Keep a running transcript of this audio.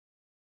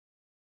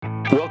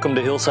Welcome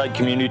to Hillside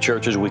Community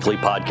Church's weekly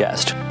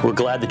podcast. We're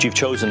glad that you've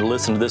chosen to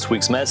listen to this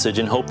week's message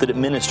and hope that it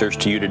ministers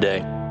to you today.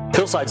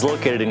 Hillside's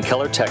located in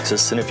Keller,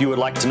 Texas, and if you would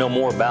like to know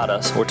more about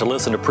us or to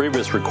listen to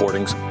previous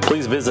recordings,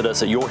 please visit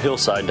us at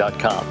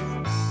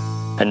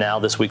yourhillside.com. And now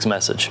this week's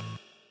message.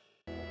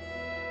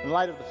 In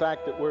light of the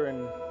fact that we're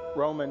in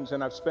Romans,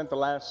 and I've spent the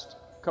last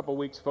couple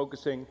weeks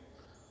focusing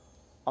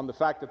on the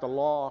fact that the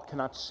law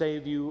cannot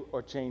save you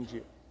or change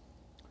you.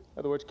 In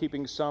other words,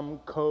 keeping some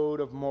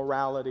code of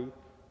morality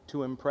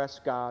to impress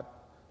God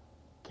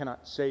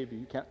cannot save you.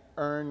 You can't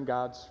earn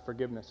God's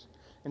forgiveness.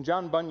 In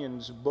John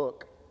Bunyan's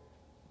book,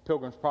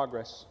 Pilgrim's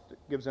Progress, it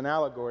gives an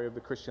allegory of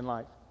the Christian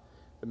life.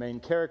 The main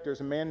character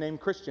is a man named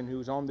Christian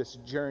who's on this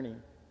journey.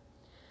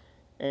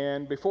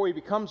 And before he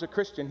becomes a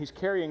Christian, he's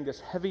carrying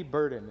this heavy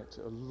burden. It's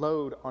a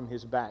load on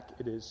his back.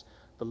 It is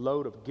the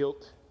load of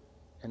guilt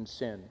and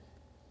sin.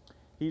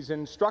 He's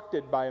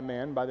instructed by a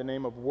man by the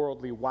name of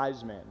Worldly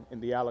Wise Man in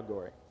the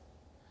allegory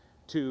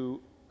to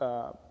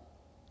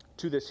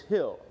this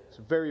hill. It's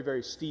a very,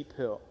 very steep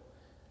hill.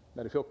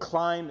 That if he'll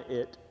climb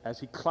it, as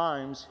he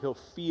climbs, he'll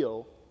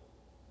feel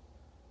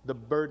the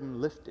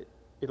burden lifted.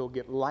 It'll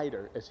get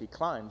lighter as he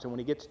climbs. And when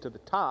he gets to the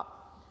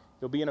top,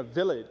 he'll be in a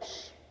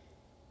village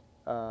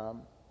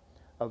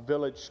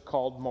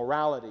called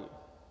Morality.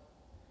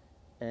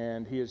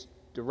 And he is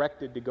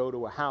directed to go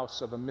to a house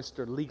of a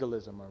Mr.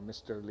 Legalism or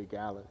Mr.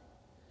 Legality.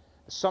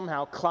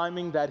 Somehow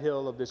climbing that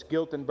hill of this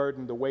guilt and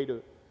burden, the way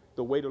to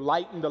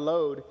lighten the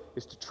load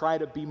is to try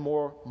to be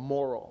more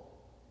moral.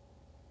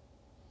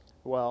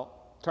 Well,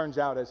 turns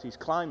out as he's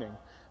climbing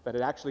that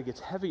it actually gets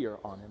heavier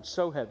on him,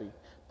 so heavy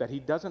that he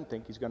doesn't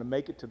think he's going to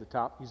make it to the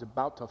top. He's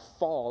about to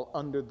fall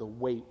under the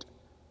weight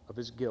of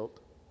his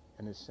guilt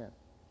and his sin.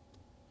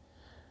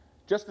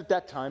 Just at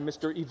that time,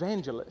 Mr.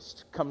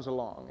 Evangelist comes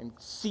along and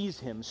sees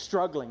him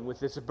struggling with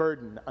this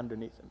burden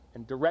underneath him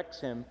and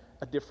directs him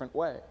a different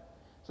way.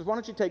 He says, why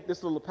don't you take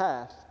this little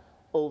path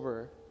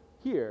over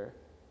here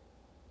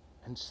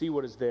and see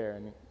what is there.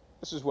 And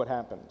this is what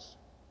happens.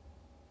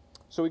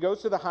 So he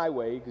goes to the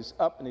highway, he goes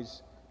up, and it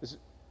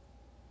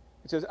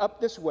says,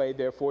 up this way,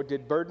 therefore,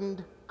 did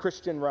burdened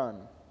Christian run,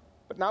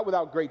 but not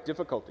without great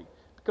difficulty,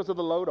 because of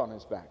the load on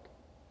his back.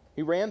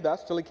 He ran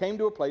thus till he came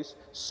to a place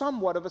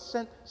somewhat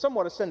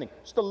ascending,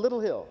 just a little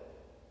hill.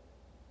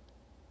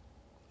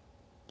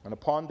 And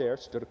upon there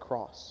stood a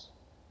cross.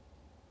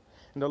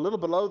 And a little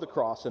below the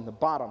cross, in the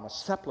bottom, a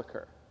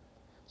sepulchre.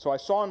 So I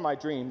saw in my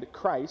dream that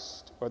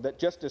Christ, or that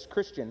just as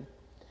Christian,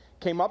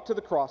 came up to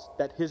the cross,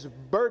 that his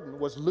burden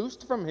was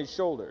loosed from his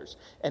shoulders,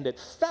 and it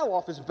fell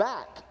off his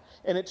back,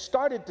 and it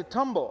started to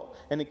tumble,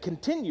 and it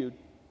continued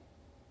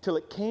till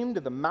it came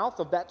to the mouth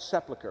of that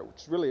sepulchre,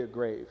 which is really a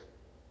grave,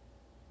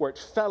 where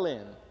it fell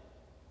in,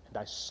 and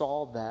I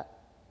saw that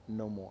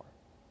no more.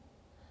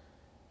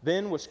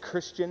 Then was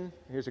Christian,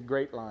 here's a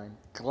great line,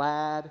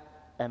 glad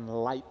and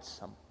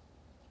lightsome.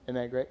 Isn't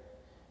that great?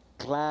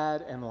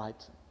 Glad and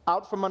lightsome.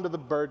 Out from under the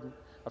burden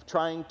of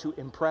trying to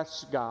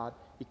impress God,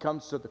 he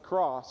comes to the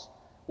cross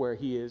where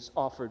he is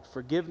offered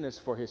forgiveness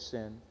for his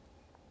sin.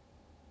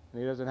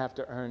 And he doesn't have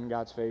to earn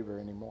God's favor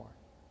anymore.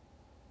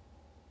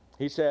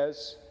 He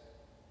says,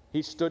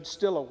 he stood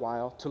still a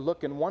while to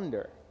look and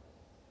wonder.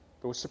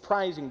 It was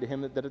surprising to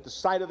him that at the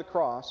sight of the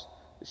cross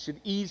it should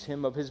ease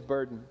him of his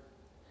burden.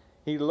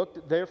 He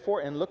looked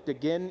therefore and looked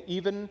again,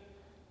 even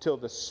till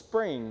the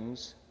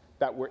springs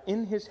that were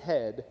in his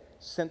head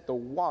sent the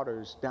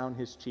waters down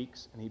his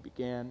cheeks, and he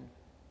began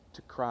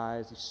to cry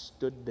as he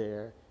stood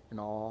there in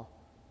awe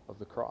of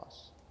the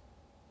cross.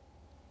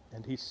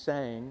 And he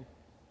sang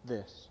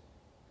this,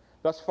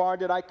 thus far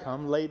did I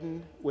come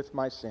laden with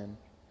my sin,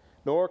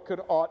 nor could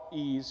aught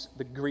ease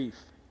the grief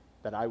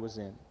that I was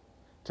in.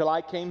 Till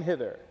I came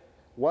hither,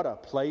 what a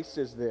place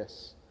is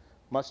this?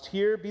 Must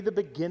here be the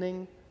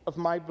beginning of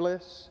my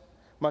bliss?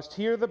 Must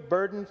here the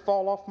burden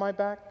fall off my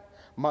back?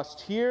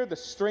 Must here the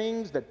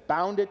strings that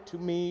bound it to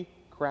me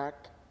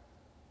crack?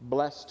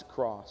 Blessed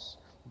cross,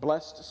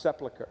 blessed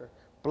sepulchre,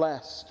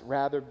 blessed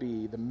rather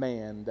be the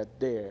man that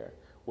there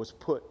was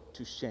put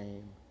to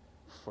shame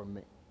for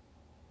me.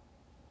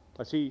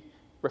 As he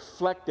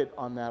reflected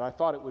on that, I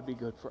thought it would be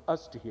good for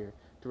us to hear,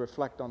 to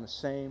reflect on the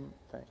same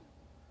thing.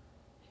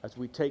 As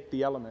we take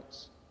the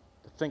elements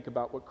to think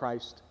about what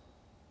Christ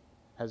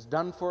has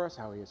done for us,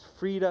 how he has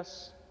freed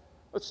us.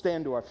 Let's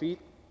stand to our feet.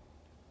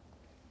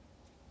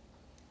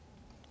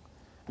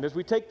 And as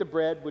we take the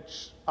bread,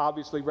 which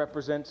obviously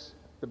represents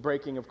the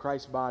breaking of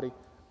Christ's body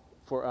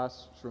for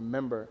us,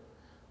 remember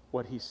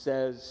what he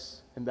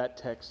says in that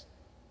text,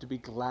 to be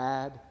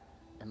glad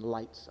and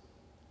lightsome.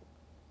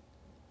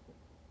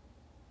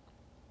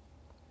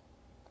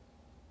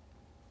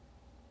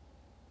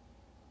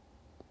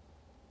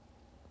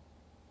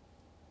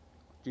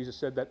 Jesus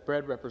said that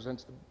bread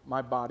represents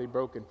my body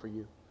broken for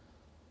you,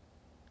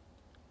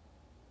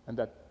 and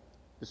that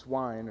this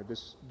wine or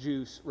this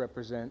juice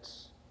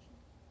represents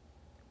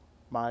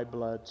my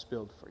blood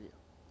spilled for you.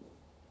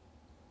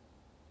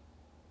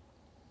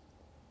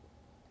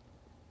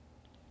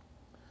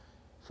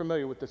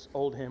 Familiar with this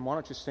old hymn? Why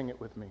don't you sing it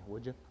with me,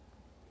 would you?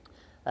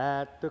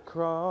 At the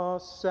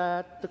cross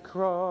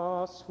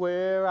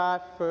where I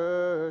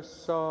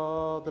first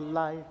saw the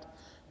light,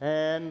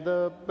 and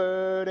the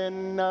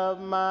burden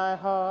of my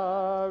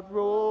heart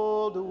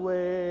rolled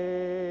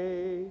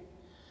away.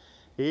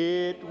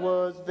 It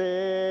was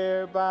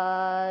there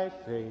by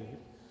faith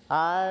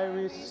I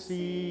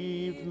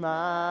received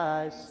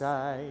my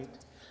sight,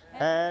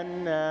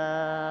 and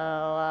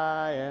now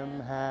I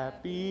am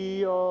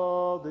happy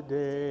all the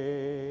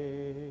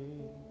day.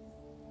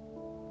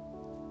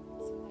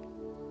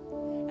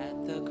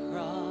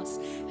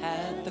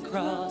 At the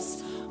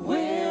cross,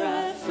 where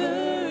I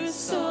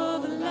first saw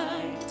the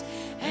light,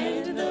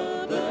 and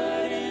the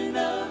burden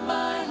of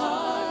my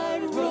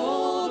heart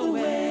rolled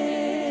away.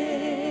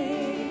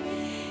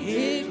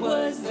 It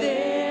was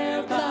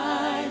there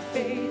by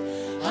faith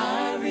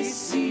I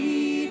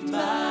received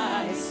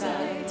my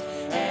sight,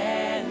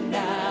 and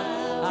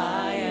now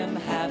I am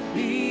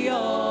happy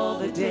all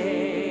the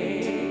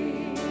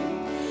day.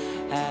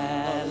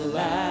 At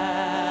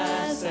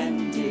last,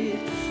 and did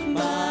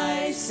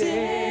my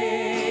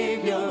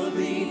Savior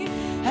lead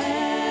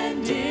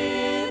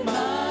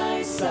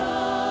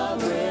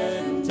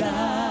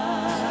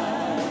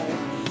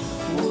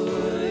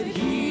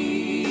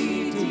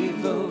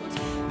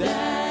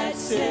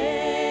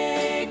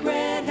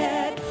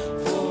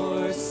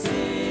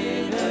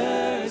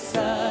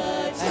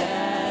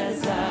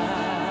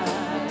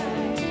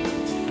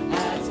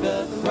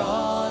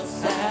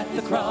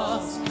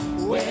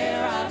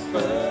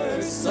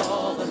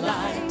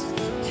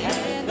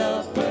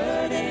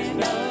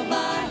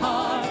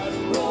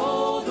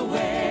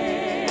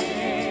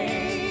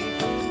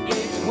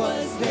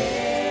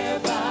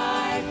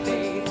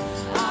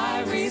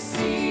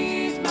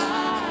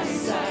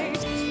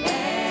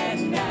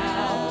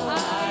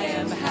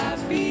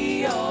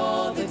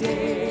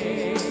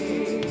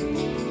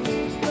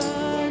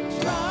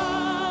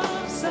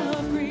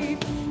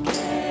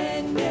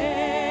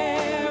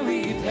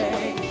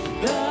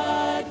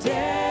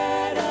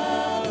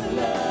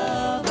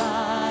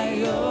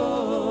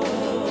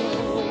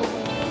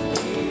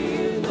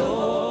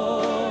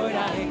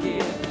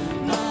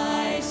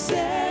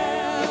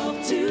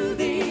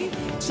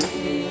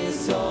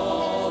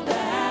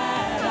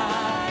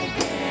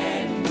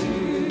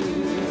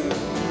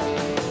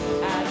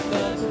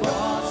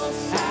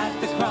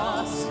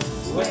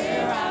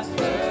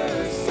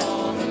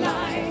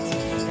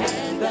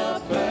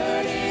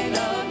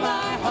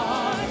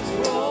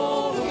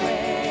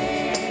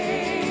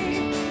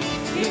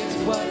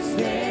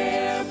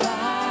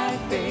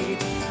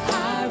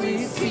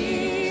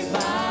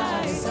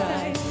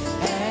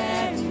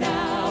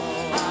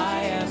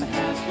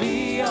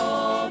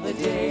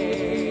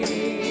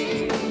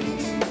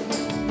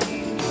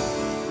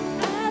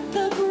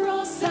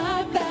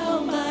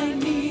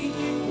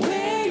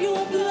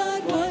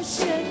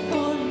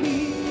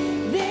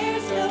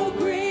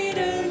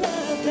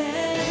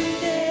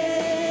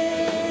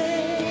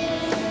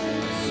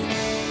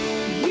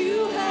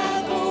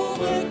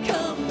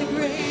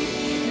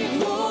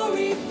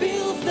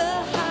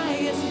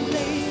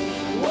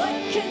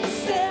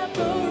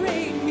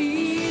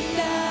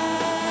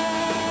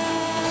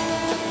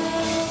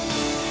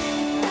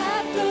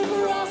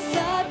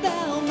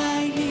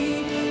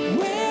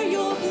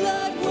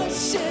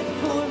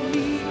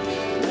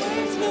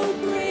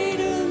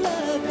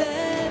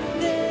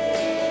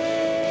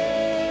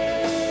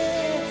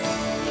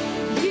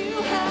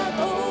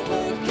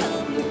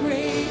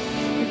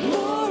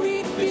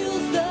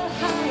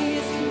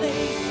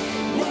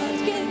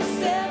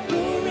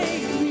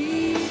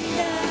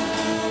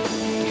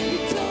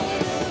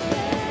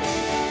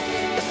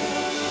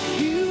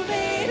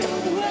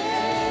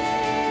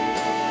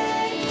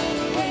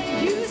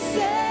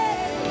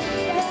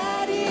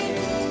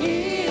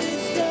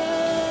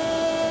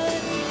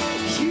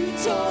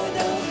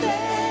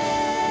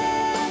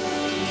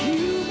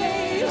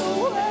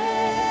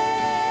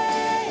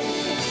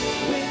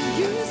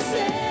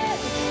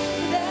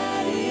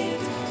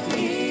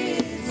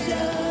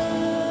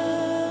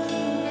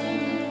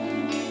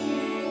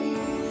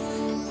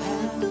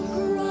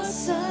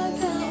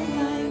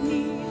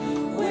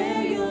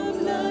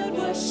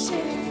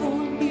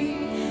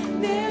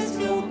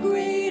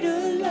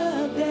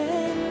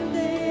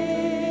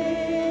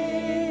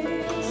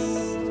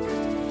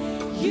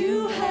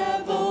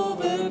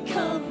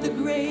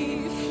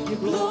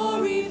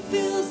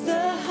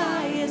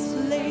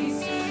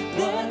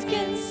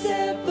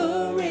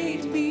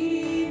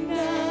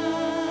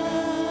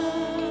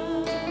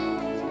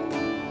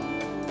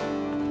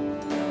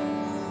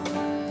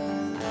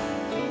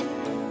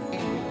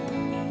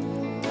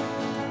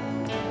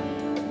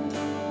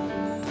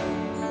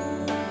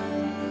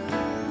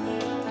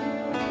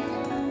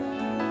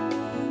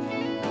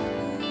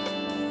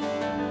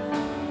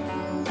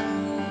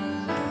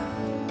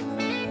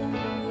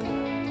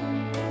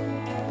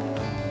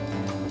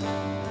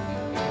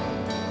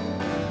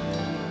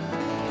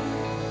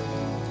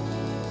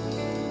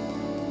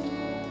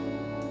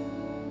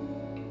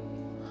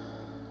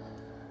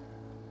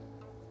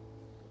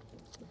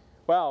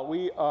Well,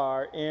 we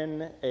are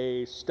in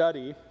a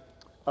study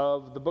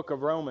of the book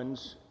of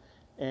Romans,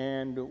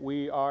 and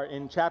we are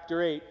in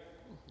chapter 8,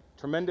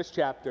 tremendous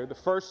chapter, the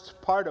first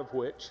part of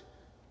which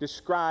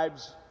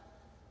describes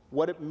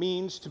what it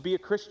means to be a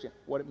Christian,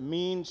 what it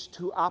means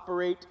to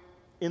operate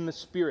in the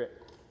Spirit,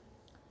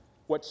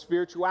 what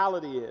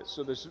spirituality is.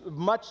 So there's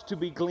much to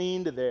be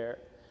gleaned there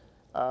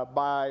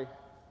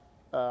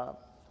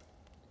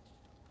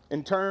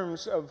in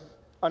terms of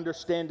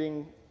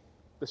understanding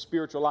the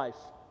spiritual life.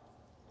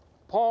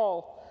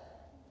 Paul,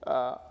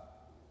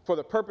 for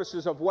the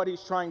purposes of what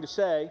he's trying to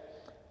say,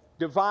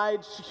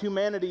 divides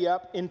humanity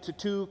up into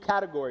two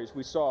categories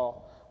we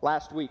saw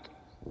last week.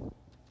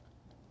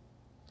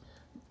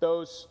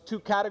 Those two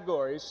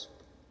categories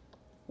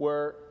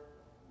were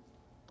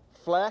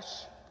flesh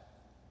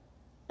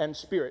and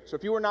spirit. So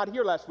if you were not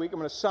here last week, I'm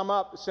going to sum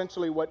up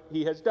essentially what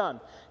he has done.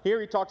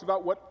 Here he talks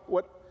about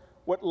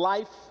what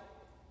life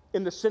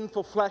in the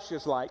sinful flesh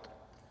is like.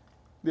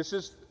 This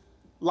is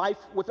life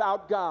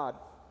without God.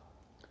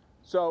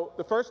 So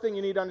the first thing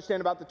you need to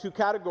understand about the two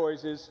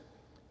categories is,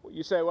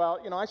 you say, well,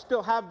 I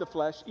still have the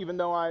flesh, even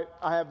though I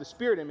have the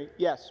Spirit in me.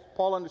 Yes,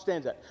 Paul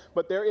understands that.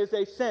 But there is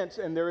a sense,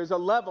 and there is a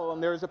level,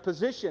 and there is a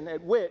position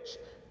at which,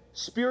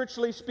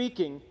 spiritually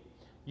speaking,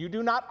 you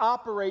do not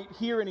operate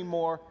here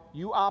anymore.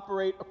 You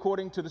operate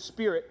according to the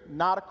Spirit,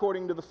 not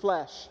according to the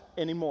flesh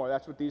anymore.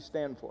 That's what these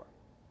stand for. All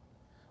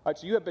right,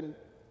 so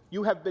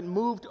you have been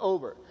moved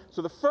over.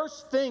 So the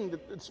first thing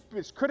that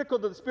is critical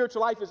to the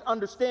spiritual life is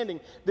understanding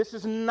this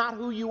is not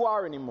who you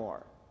are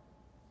anymore.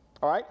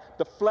 All right?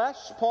 The flesh,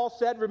 Paul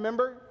said,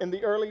 remember, in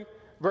the early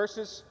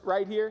verses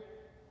right here?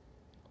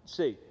 Let's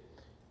see.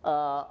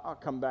 I'll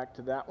come back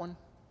to that one.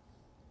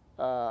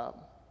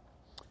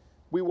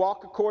 If we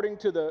walk according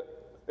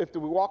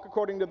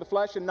to the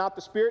flesh and not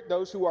the Spirit,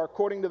 those who are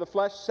according to the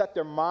flesh set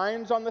their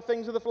minds on the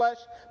things of the flesh,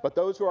 but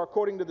those who are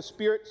according to the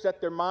Spirit set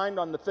their mind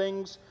on the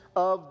things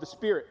of the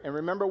Spirit. And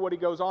remember what he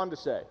goes on to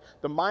say.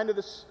 The mind of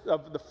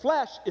the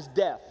flesh is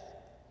death.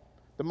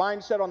 The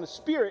mind set on the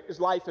Spirit is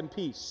life and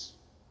peace.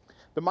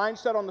 The mind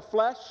set on the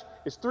flesh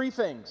is three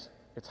things.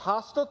 It's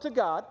hostile to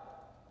God,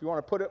 if you want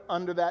to put it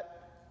under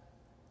that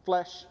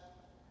flesh.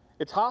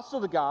 It's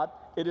hostile to God.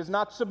 It is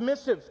not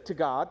submissive to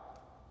God.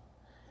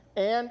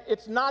 And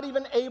it's not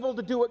even able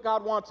to do what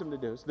God wants him to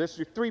do. So there's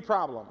your three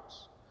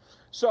problems.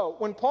 So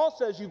when Paul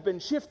says you've been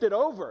shifted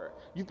over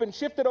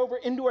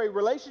into a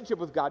relationship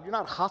with God, you're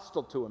not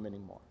hostile to him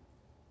anymore.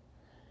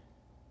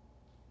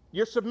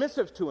 You're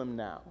submissive to him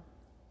now.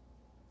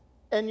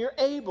 And you're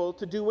able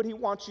to do what he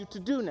wants you to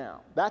do now.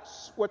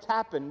 That's what's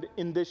happened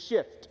in this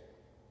shift.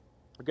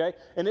 Okay?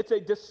 And it's a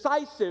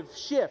decisive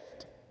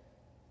shift.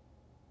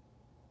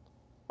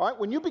 All right?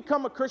 When you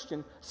become a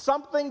Christian,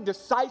 something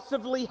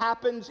decisively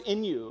happens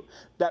in you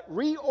that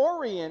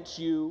reorients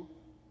you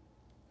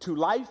to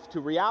life, to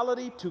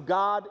reality, to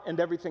God, and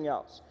everything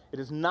else. It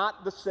is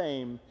not the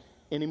same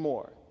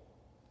anymore.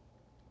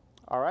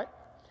 All right?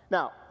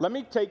 Now, let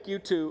me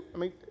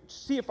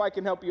see if I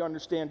can help you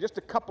understand just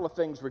a couple of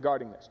things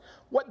regarding this.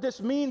 What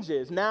this means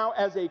is, now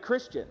as a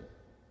Christian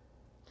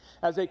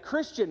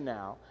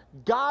now,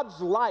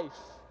 God's life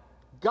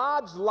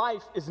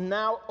is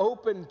now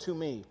open to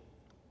me.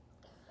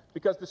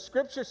 Because the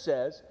Scripture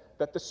says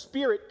that the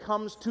Spirit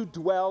comes to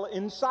dwell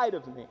inside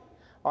of me.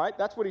 All right,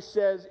 that's what he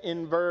says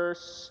in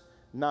verse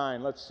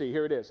 9. Let's see,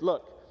 here it is.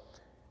 Look,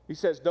 he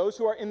says, those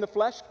who are in the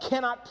flesh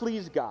cannot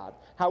please God.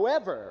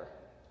 However,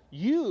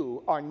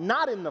 you are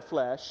not in the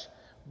flesh,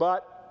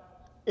 but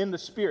in the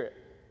Spirit.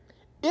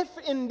 If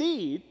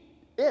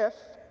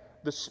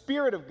the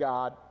Spirit of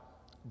God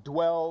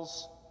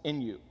dwells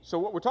in you. So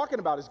what we're talking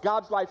about is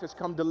God's life has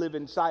come to live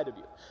inside of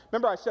you.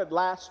 Remember I said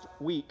last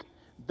week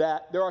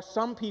that there are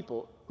some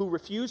people who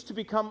refuse to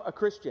become a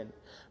Christian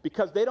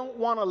because they don't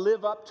want to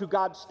live up to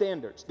God's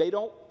standards. They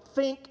don't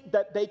think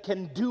that they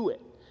can do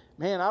it.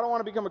 Man, I don't want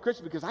to become a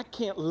Christian because I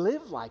can't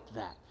live like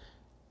that.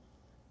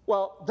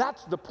 Well,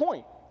 that's the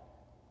point.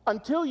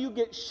 Until you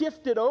get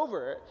shifted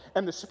over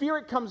and the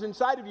Spirit comes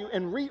inside of you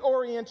and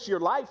reorients your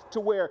life to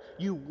where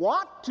you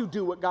want to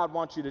do what God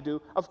wants you to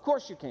do, of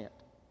course you can't.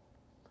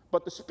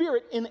 But the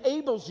Spirit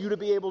enables you to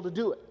be able to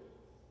do it.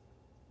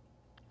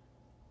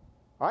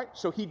 All right,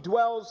 so he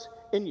dwells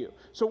in you.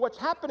 So what's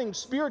happening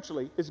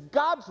spiritually is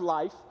God's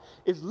life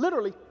is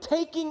literally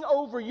taking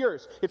over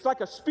yours. It's like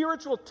a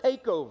spiritual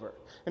takeover.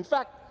 In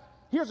fact,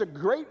 here's a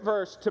great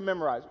verse to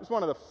memorize. It's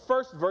one of the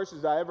first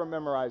verses I ever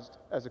memorized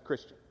as a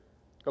Christian.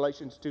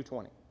 Galatians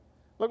 2:20.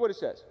 Look what it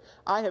says.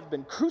 I have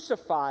been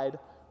crucified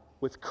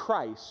with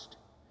Christ,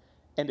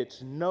 and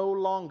it's no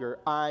longer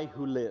I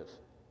who live.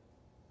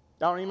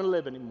 I don't even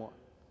live anymore.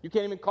 You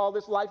can't even call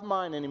this life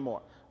mine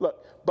anymore.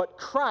 Look, but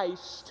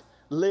Christ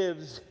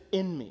lives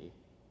in me.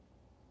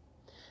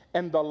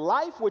 And the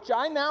life which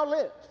I now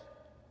live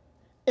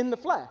in the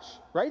flesh,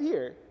 right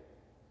here,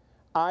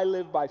 I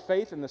live by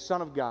faith in the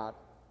Son of God,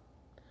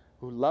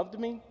 who loved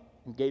me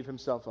and gave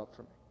himself up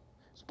for me.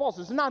 So Paul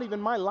says, it's not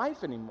even my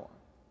life anymore.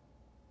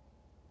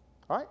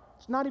 All right?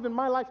 It's not even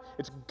my life.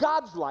 It's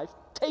God's life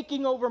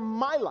taking over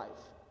my life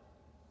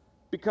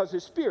because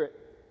his Spirit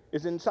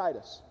is inside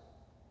us.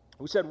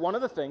 We said one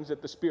of the things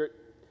that the Spirit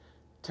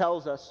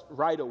tells us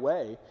right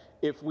away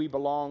if we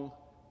belong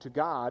to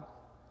God,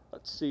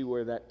 let's see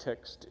where that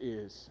text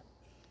is.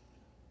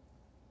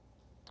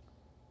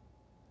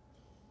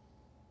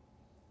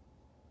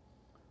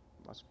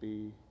 Must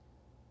be,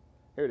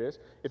 here it is.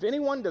 If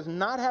anyone does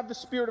not have the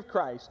Spirit of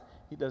Christ,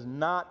 he does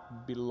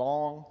not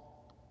belong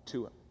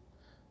to him.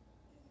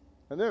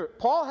 And there,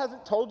 Paul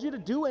hasn't told you to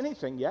do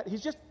anything yet.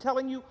 He's just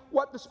telling you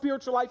what the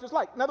spiritual life is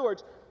like. In other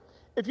words,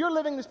 if you're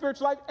living the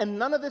spiritual life and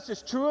none of this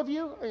is true of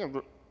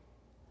you,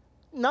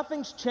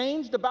 nothing's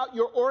changed about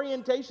your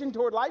orientation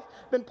toward life,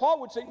 then Paul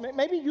would say,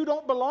 maybe you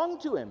don't belong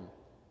to him.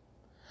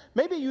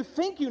 Maybe you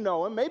think you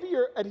know him. Maybe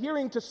you're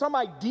adhering to some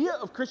idea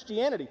of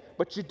Christianity,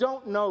 but you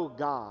don't know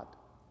God.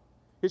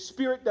 His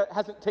Spirit that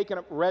hasn't taken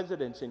up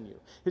residence in you.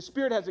 His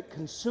Spirit hasn't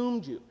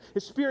consumed you.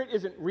 His Spirit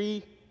isn't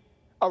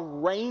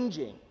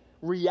rearranging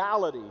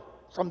reality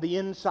from the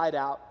inside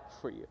out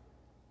for you.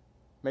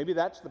 Maybe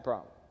that's the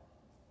problem.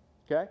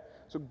 Okay?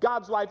 So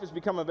God's life has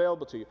become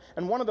available to you.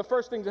 And one of the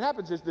first things that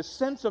happens is this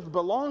sense of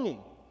belonging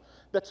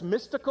that's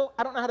mystical.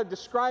 I don't know how to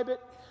describe it.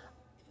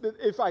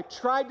 If I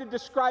tried to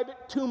describe it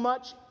too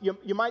much,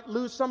 you might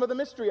lose some of the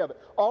mystery of it.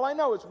 All I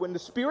know is when the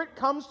Spirit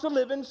comes to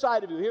live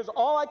inside of you, here's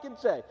all I can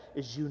say,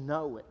 is you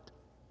know it.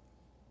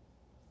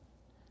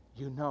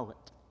 You know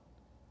it.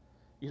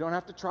 You don't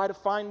have to try to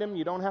find him.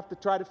 You don't have to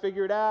try to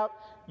figure it out.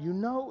 You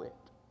know it.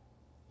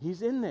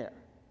 He's in there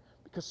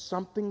because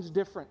something's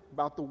different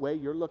about the way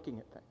you're looking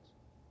at things.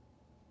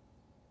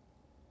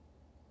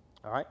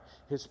 All right?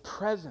 His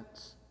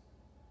presence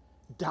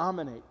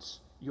dominates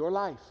your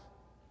life.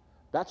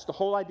 That's the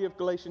whole idea of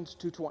Galatians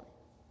 2:20.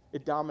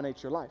 It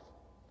dominates your life.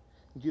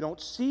 You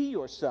don't see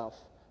yourself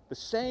the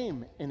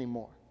same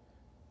anymore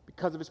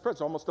because of his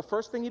presence. Almost the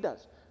first thing he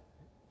does.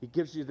 He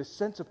gives you this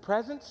sense of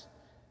presence,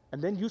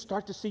 and then you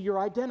start to see your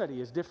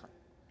identity as different.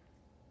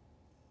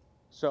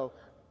 So,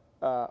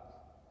 when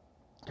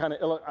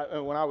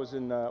I was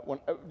in,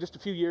 just a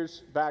few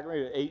years back,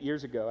 maybe 8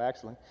 years ago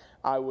actually,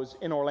 I was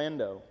in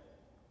Orlando,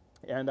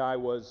 and I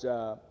was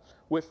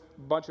with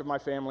a bunch of my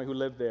family who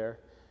lived there,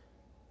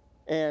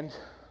 and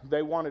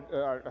they wanted,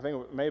 I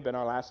think it may have been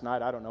our last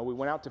night, I don't know, we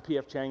went out to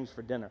P.F. Chang's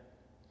for dinner,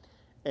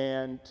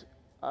 and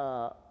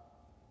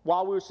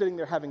while we were sitting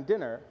there having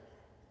dinner,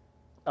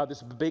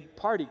 this big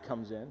party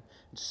comes in and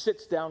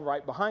sits down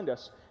right behind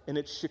us, and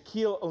it's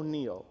Shaquille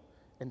O'Neal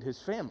and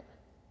his family.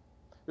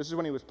 This is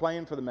when he was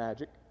playing for the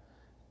Magic,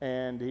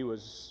 and he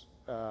was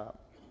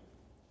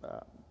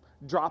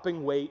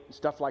dropping weight and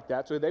stuff like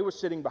that. So they were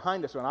sitting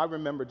behind us, and I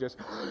remember just,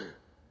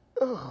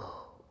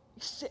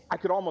 I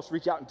could almost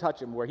reach out and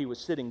touch him where he was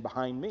sitting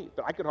behind me,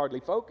 but I could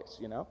hardly focus,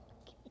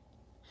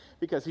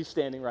 because he's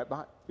standing right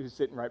behind, he was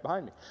sitting right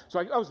behind me. So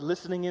I was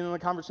listening in on the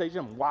conversation.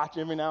 I'm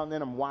watching every now and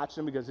then. I'm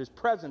watching him because his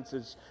presence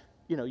is,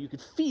 you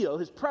could feel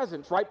his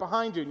presence right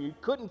behind you, and you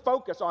couldn't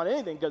focus on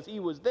anything because he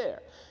was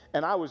there.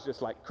 And I was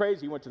just like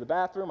crazy. He went to the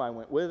bathroom. I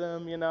went with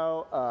him,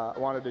 I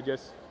wanted to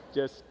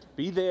just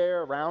be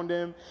there around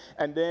him.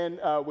 And then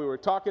we were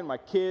talking, my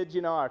kids,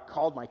 I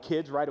called my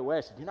kids right away.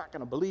 I said, "You're not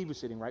going to believe who's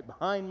sitting right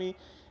behind me."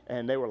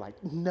 And they were like,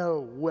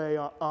 "No way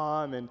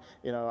on." And,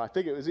 I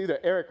think it was either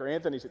Eric or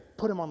Anthony said,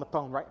 "Put him on the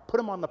phone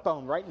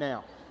right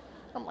now."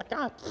 I'm like,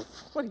 "God,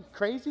 what are you,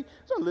 crazy?"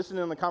 So I'm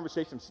listening to the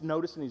conversation, I'm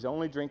noticing he's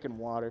only drinking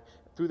water.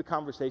 Through the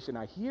conversation,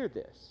 I hear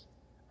this.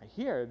 I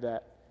hear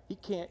that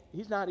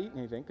he's not eating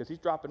anything because he's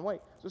dropping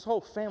weight. So this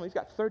whole family, he's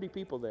got 30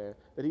 people there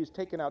that he's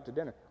taking out to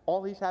dinner.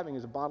 All he's having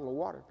is a bottle of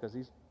water because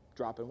he's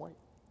dropping weight.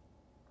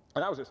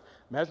 And I was just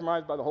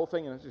mesmerized by the whole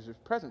thing, and it's just his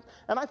presence.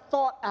 And I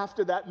thought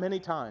after that many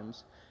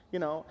times,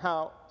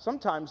 how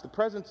sometimes the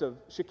presence of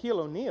Shaquille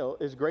O'Neal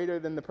is greater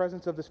than the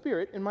presence of the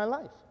Spirit in my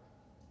life.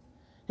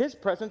 His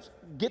presence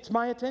gets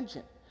my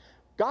attention.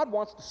 God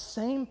wants the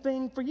same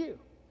thing for you.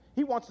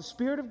 He wants the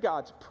Spirit of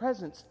God's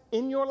presence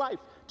in your life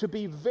to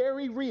be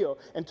very real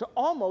and to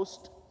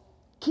almost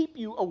keep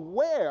you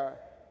aware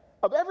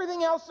of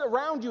everything else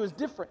around you is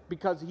different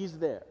because he's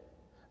there.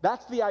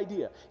 That's the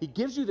idea. He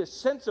gives you this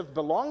sense of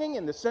belonging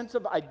and the sense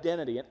of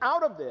identity. And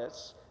out of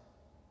this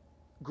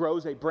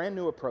grows a brand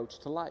new approach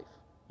to life.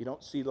 You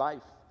don't see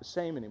life the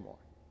same anymore.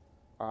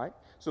 All right?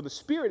 So the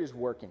Spirit is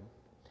working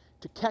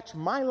to catch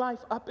my life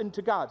up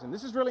into God's. And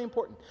this is really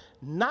important.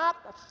 Not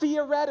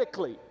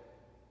theoretically.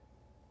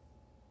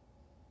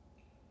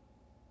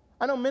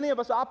 I know many of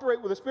us operate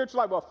with a spiritual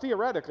life. Well,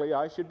 theoretically,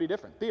 I should be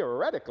different.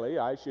 Theoretically,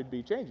 I should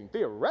be changing.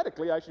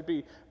 Theoretically, I should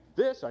be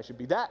this, I should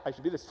be that, I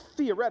should be this.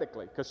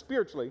 Theoretically, because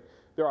spiritually,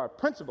 there are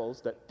principles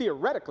that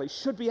theoretically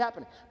should be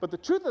happening. But the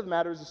truth of the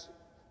matter is,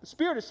 the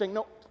Spirit is saying,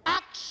 no,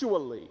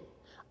 actually,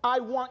 I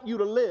want you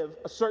to live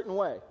a certain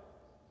way.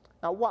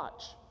 Now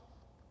watch.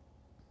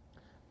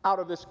 Out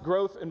of this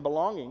growth and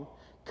belonging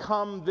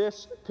come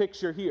this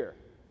picture here.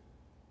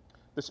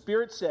 The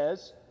Spirit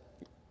says,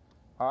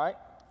 all right,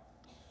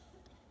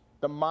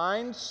 the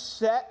mind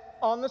set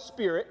on the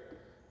Spirit,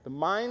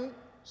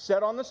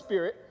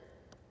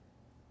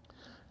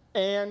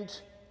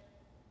 and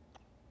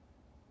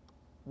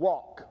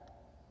walk.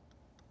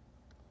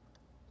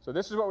 So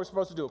this is what we're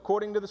supposed to do.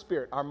 According to the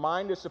Spirit, our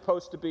mind is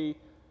supposed to be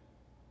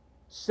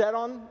set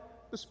on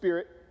the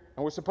Spirit,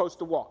 and we're supposed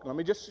to walk. Let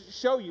me just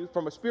show you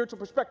from a spiritual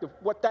perspective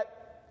what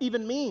that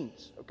even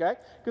means, okay?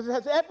 Because it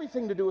has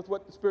everything to do with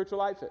what the spiritual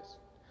life is.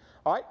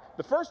 All right?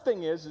 The first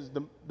thing is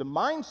the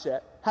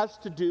mindset has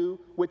to do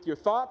with your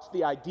thoughts,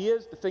 the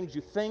ideas, the things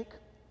you think,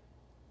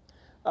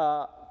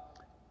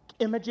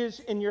 images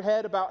in your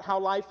head about how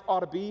life ought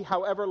to be,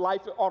 however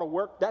life ought to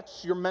work.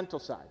 That's your mental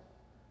side.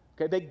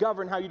 Okay? They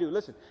govern how you do.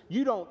 Listen,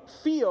 you don't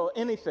feel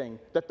anything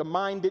that the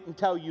mind didn't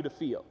tell you to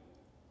feel.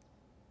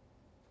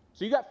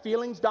 So you got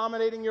feelings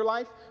dominating your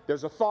life,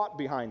 there's a thought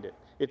behind it.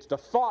 It's the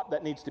thought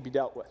that needs to be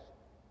dealt with.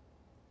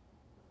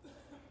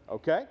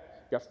 Okay?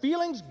 You got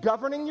feelings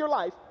governing your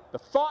life, the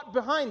thought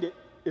behind it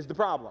is the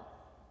problem.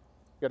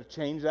 You got to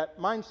change that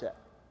mindset.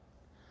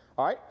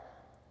 All right?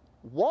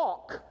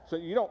 Walk, so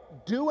you don't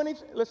do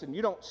anything. Listen,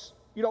 you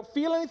don't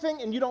feel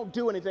anything and you don't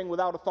do anything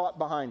without a thought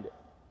behind it.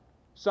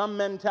 Some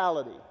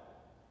mentality.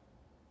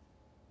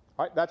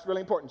 All right, that's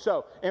really important.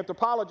 So,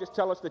 anthropologists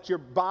tell us that your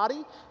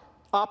body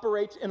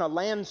operates in a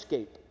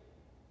landscape.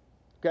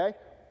 Okay?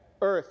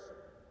 Earth,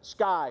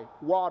 sky,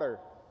 water,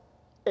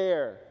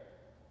 air,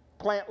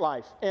 plant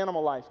life,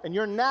 animal life. And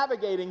you're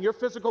navigating your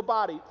physical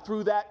body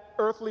through that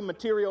earthly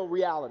material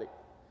reality.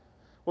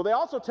 Well, they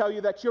also tell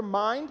you that your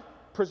mind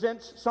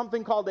presents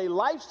something called a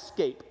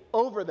lifescape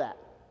over that.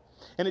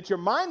 And it's your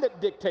mind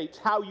that dictates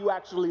how you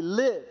actually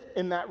live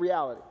in that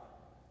reality.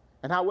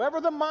 And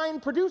however the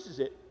mind produces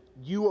it,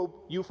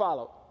 you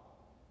follow.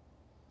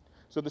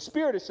 So the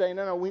Spirit is saying,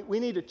 no, we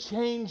need to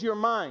change your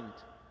mind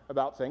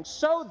about things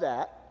so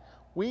that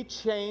we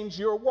change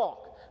your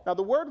walk. Now,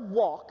 the word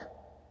walk,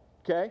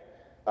 okay,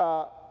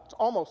 it's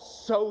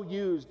almost so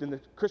used in the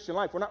Christian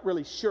life, we're not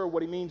really sure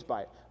what he means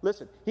by it.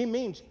 Listen, he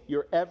means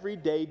your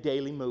everyday,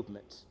 daily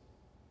movements.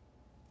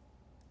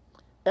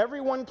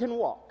 Everyone can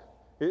walk.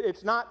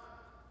 It's not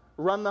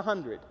run the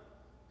 100.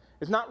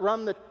 It's not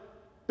run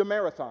the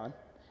marathon.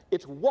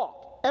 It's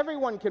walk.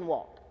 Everyone can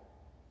walk.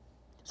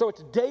 So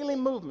it's daily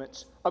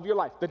movements of your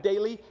life, the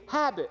daily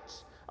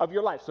habits of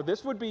your life. So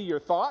this would be your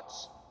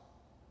thoughts,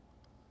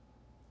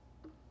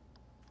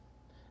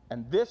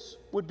 and this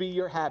would be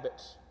your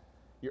habits,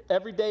 your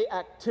everyday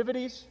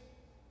activities.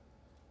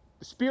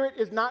 The Spirit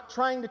is not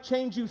trying to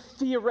change you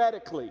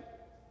theoretically.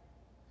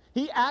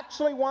 He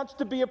actually wants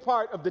to be a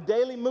part of the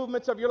daily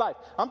movements of your life.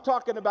 I'm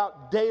talking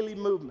about daily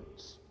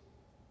movements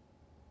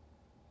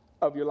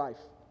of your life.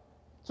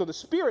 So the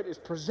Spirit is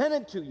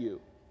presented to you,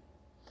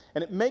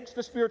 and it makes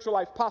the spiritual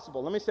life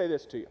possible. Let me say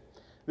this to you.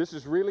 This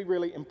is really,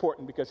 really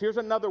important, because here's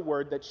another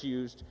word that's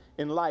used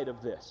in light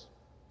of this.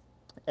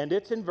 And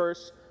it's in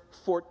verse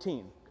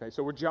 14. Okay,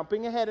 so we're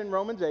jumping ahead in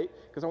Romans 8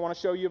 because I want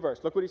to show you a verse.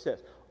 Look what he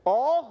says.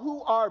 All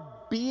who are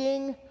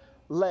being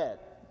led.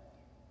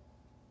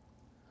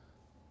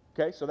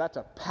 Okay, so that's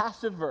a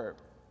passive verb.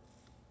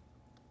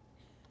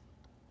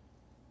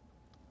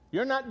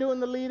 You're not doing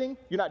the leading.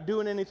 You're not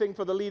doing anything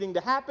for the leading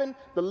to happen.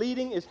 The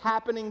leading is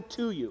happening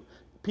to you.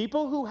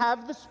 People who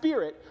have the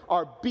Spirit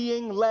are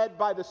being led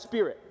by the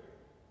Spirit.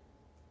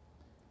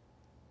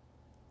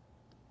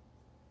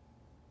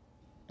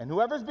 And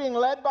whoever's being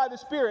led by the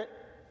Spirit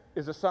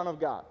is a son of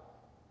God.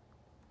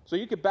 So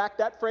you could back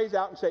that phrase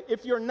out and say,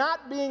 if you're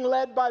not being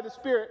led by the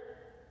Spirit,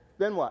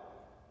 then what?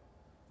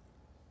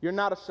 You're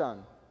not a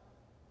son.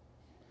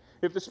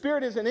 If the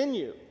Spirit isn't in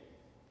you,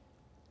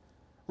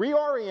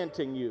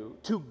 reorienting you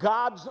to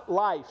God's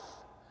life,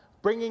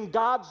 bringing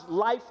God's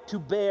life to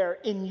bear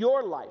in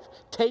your life,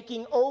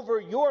 taking over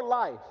your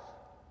life.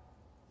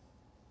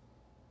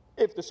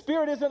 If the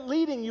Spirit isn't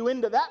leading you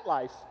into that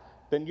life,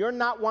 then you're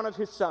not one of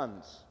His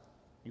sons.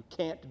 You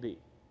can't be.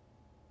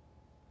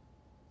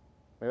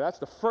 Maybe that's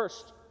the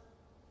first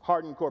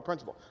hardened core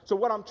principle. So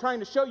what I'm trying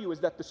to show you is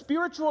that the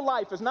spiritual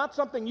life is not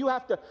something you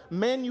have to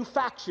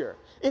manufacture.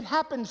 It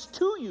happens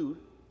to you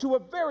to a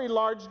very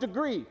large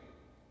degree.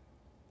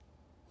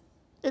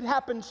 It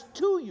happens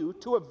to you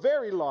to a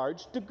very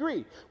large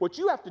degree. What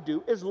you have to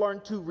do is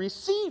learn to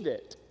receive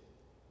it.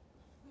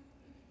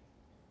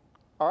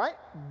 All right?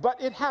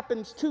 But it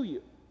happens to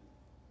you.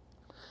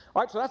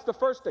 All right, so that's the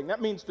first thing.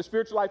 That means the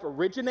spiritual life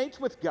originates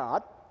with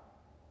God,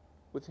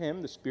 with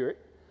Him, the Spirit.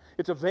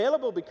 It's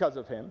available because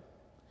of Him.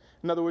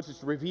 In other words,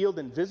 it's revealed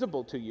and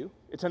visible to you.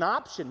 It's an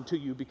option to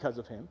you because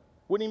of Him.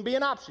 Wouldn't even be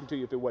an option to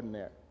you if it wasn't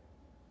there.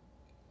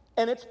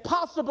 And it's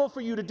possible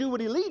for you to do what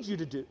He leads you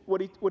to do,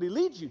 what He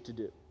leads you to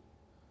do,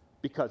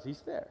 because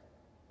He's there.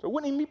 So it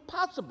wouldn't even be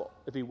possible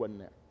if He wasn't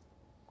there.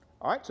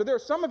 All right, so there are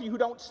some of you who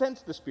don't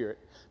sense the Spirit.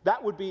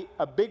 That would be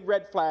a big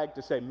red flag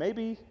to say,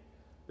 maybe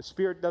the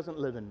Spirit doesn't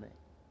live in me.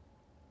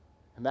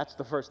 And that's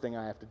the first thing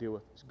I have to deal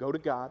with, is go to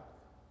God,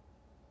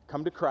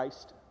 come to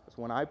Christ. Because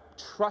when I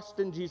trust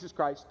in Jesus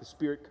Christ, the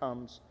Spirit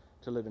comes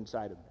to live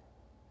inside of me.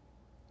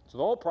 So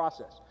the whole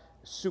process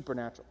is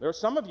supernatural. There are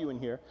some of you in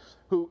here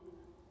who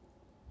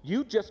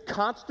you just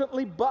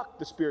constantly buck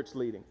the Spirit's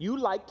leading. You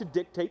like to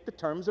dictate the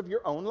terms of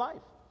your own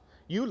life.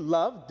 You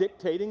love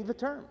dictating the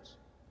terms.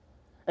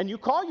 And you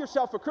call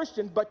yourself a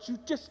Christian, but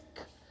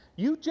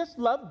you just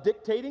love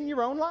dictating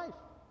your own life.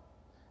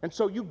 And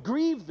so you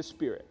grieve the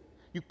Spirit.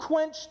 You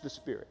quench the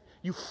Spirit.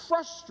 You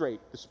frustrate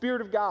the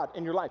Spirit of God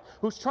in your life,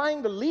 who's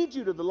trying to lead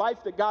you to the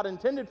life that God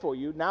intended for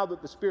you now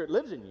that the Spirit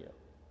lives in you.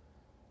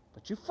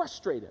 But you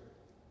frustrate him.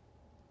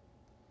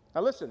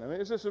 Now listen,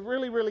 this is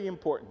really, really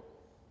important.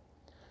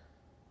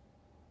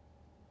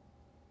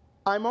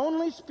 I'm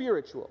only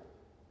spiritual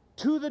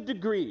to the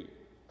degree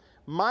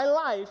my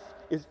life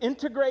is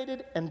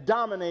integrated and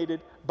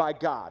dominated by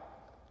God.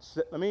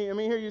 So, let me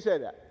hear you say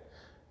that.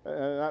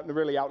 Not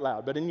really out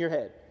loud, but in your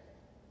head.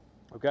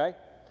 Okay?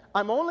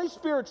 I'm only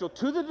spiritual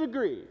to the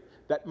degree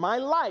that my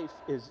life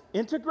is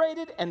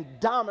integrated and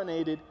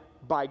dominated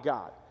by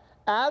God.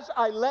 As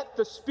I let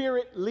the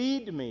Spirit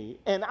lead me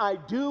and I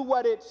do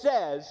what it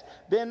says,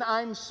 then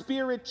I'm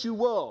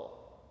spiritual.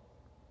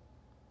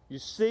 You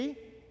see?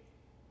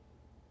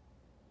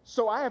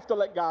 So I have to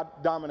let God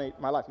dominate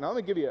my life. Now let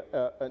me give you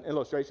an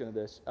illustration of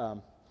this.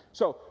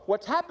 So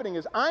what's happening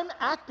is I'm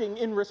acting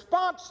in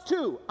response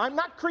to, I'm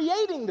not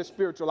creating the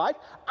spiritual life,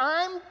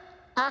 I'm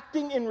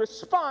acting in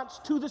response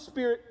to the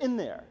Spirit in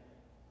there.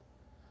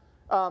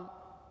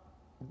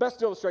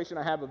 Best illustration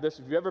I have of this,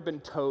 if you've ever been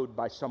towed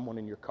by someone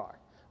in your car,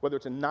 whether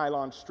it's a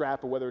nylon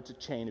strap or whether it's a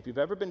chain, if you've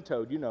ever been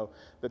towed, you know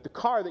that the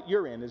car that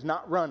you're in is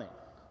not running,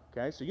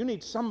 okay? So you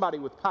need somebody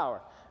with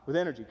power, with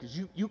energy, because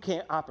you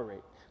can't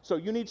operate. So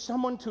you need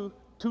someone to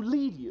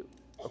lead you,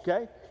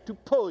 okay, to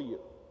pull you.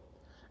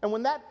 And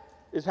when that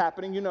is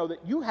happening, you know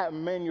that you have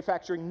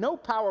manufacturing no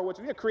power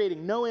whatsoever. You're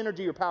creating no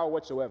energy or power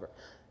whatsoever.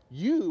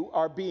 You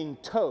are being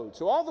towed.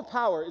 So all the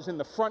power is in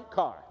the front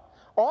car.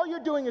 All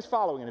you're doing is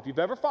following. And if you've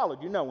ever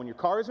followed, you know when your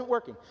car isn't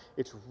working,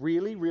 it's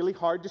really, really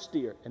hard to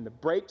steer. And the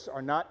brakes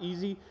are not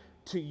easy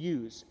to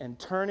use. And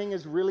turning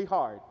is really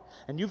hard.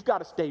 And you've got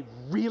to stay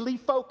really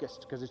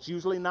focused because it's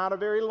usually not a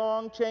very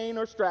long chain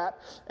or strap.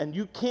 And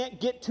you can't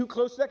get too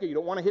close to that. You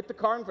don't want to hit the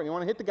car in front. You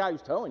want to hit the guy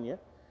who's towing you.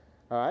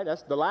 All right,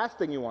 that's the last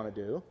thing you want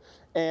to do.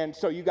 And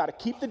so you got to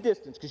keep the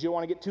distance because you don't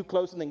want to get too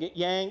close and then get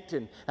yanked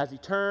and as he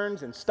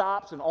turns and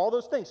stops and all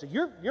those things. So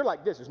you're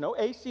like this. There's no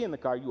AC in the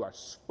car. You are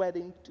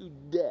sweating to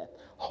death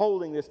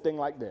holding this thing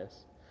like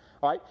this.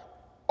 All right,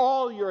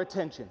 all your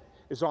attention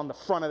is on the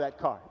front of that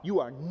car. You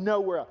are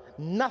nowhere else.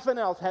 Nothing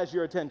else has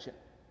your attention.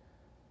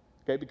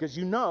 Okay, because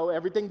you know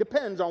everything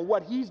depends on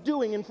what he's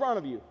doing in front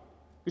of you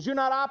because you're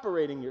not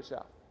operating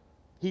yourself.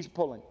 He's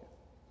pulling you.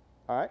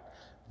 All right?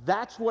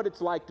 That's what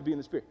it's like to be in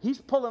the Spirit. He's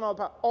pulling all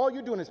the power. All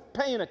you're doing is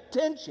paying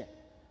attention.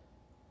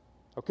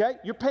 Okay?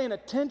 You're paying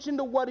attention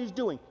to what he's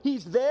doing.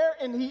 He's there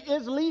and he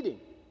is leading.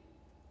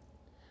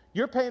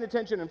 You're paying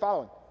attention and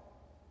following.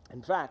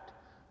 In fact,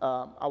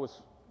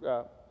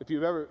 if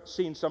you've ever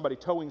seen somebody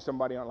towing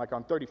somebody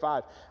on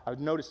 35, I've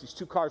noticed these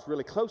two cars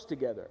really close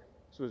together.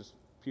 This was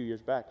a few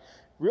years back.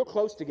 Real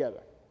close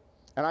together.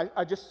 And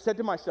I just said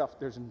to myself,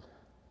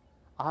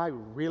 I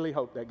really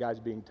hope that guy's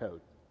being towed.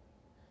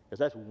 Because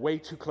that's way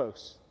too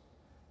close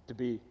to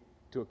be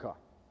to a car.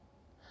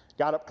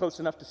 Got up close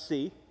enough to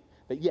see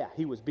that, yeah,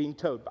 he was being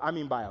towed. I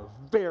mean, by a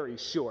very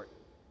short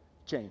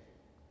chain.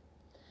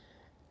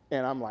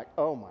 And I'm like,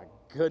 oh my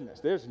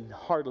goodness, there's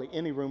hardly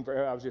any room for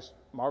error. I was just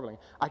marveling.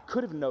 I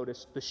could have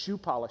noticed the shoe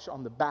polish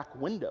on the back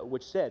window,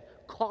 which said,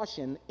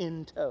 caution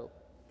in tow.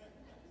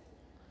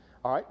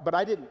 All right, but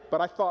I didn't. But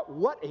I thought,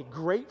 what a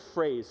great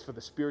phrase for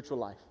the spiritual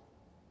life.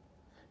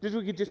 We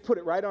could just put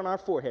it right on our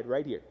forehead,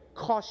 right here.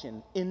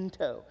 Caution in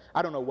tow.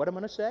 I don't know what I'm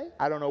going to say.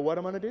 I don't know what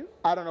I'm going to do.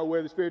 I don't know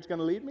where the Spirit's going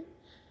to lead me.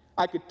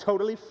 I could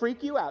totally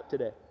freak you out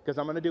today because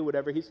I'm going to do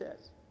whatever he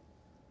says.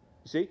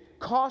 You see?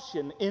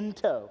 Caution in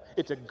tow.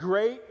 It's a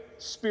great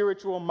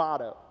spiritual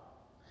motto.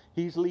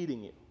 He's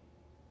leading you.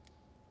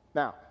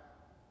 Now,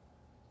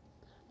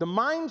 the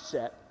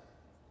mindset,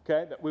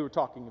 okay, that we were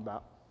talking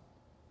about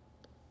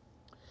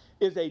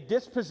is a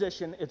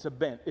disposition, it's a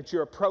bent. It's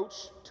your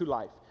approach to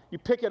life. You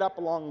pick it up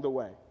along the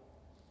way,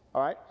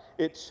 all right?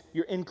 It's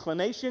your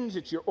inclinations,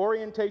 it's your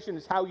orientation,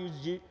 it's how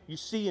you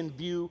see and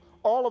view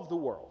all of the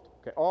world,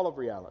 okay, all of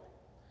reality.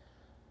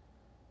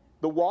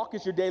 The walk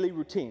is your daily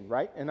routine,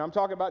 right? And I'm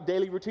talking about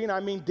daily routine, I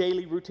mean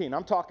daily routine.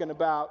 I'm talking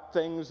about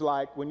things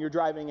like when you're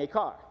driving a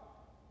car,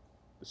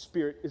 the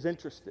Spirit is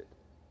interested.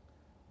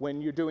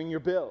 When you're doing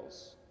your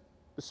bills,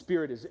 the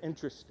Spirit is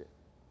interested.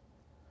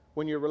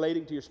 When you're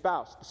relating to your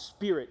spouse, the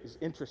Spirit is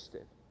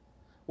interested.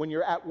 When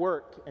you're at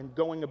work and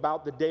going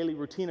about the daily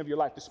routine of your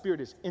life, the Spirit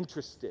is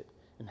interested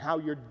in how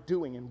you're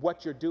doing and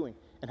what you're doing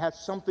and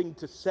has something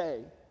to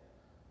say.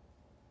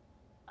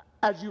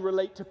 As you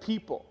relate to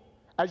people,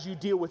 as you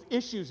deal with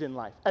issues in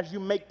life, as you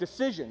make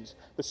decisions,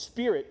 the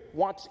Spirit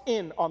wants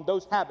in on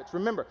those habits.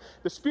 Remember,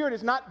 the Spirit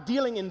is not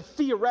dealing in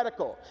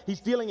theoretical. He's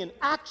dealing in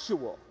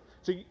actual.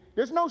 So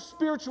there's no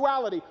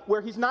spirituality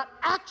where he's not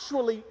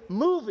actually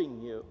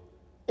moving you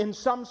in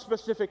some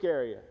specific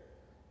area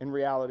in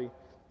reality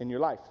in your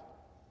life.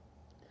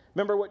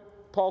 Remember what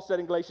Paul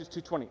said in Galatians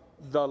 2:20.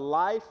 The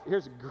life,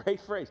 here's a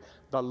great phrase,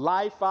 the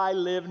life I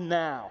live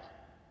now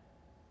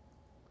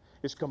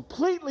is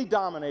completely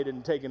dominated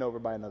and taken over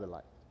by another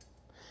life.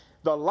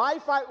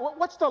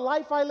 What's the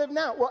life I live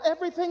now? Well,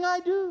 everything I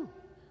do.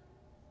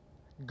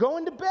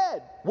 going to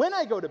bed, when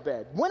I go to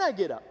bed, when I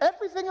get up.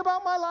 Everything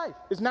about my life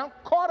is now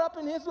caught up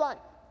in his life.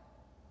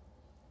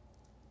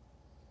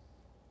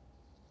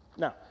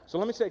 Now, so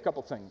let me say a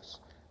couple things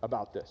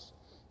about this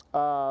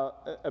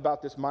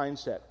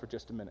mindset for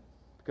just a minute,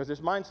 because this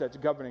mindset's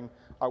governing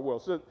our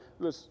world. So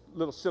this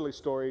little silly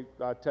story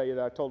I'll tell you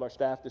that I told our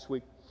staff this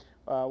week.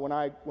 When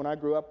I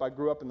grew up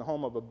in the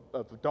home of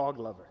a dog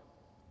lover.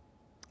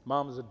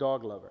 Mom was a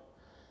dog lover.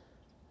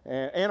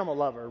 And animal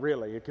lover,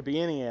 really. It could be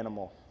any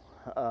animal.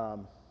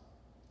 So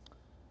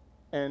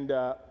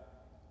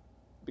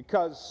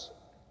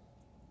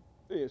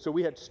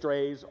we had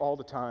strays all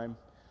the time.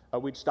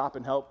 We'd stop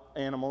and help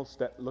animals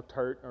that looked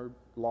hurt or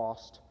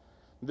lost.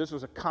 This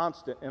was a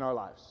constant in our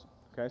lives.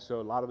 Okay, so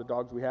a lot of the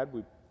dogs we had,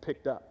 we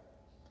picked up.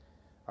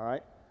 All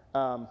right?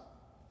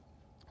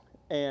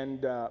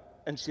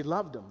 And she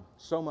loved them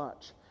so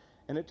much.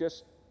 And it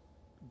just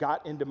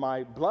got into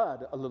my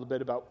blood a little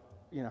bit about,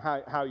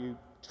 how you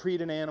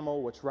treat an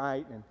animal, what's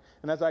right.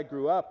 And as I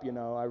grew up,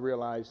 I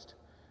realized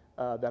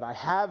that I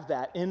have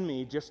that in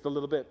me just a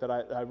little bit, that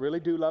I really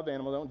do love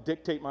animals. I don't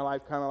dictate my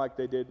life kind of like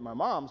they did my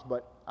mom's,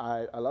 but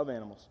I love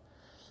animals.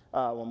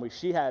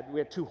 We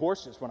had 2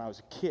 horses when I was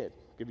a kid.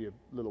 I'll give you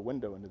a little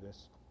window into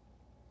this.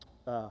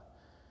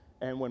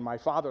 And when my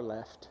father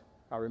left,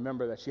 I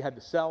remember that she had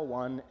to sell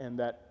one, and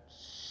that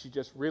she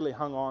just really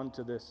hung on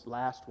to this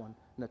last one.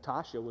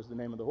 Natasha was the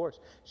name of the horse.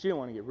 She didn't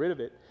want to get rid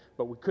of it,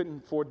 but we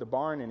couldn't afford the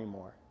barn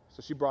anymore.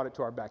 So she brought it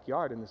to our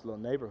backyard in this little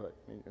neighborhood.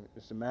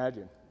 Just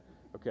imagine,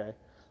 okay?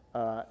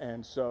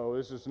 And so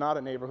this is not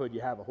a neighborhood you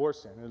have a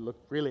horse in. It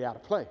looked really out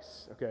of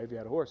place, okay, if you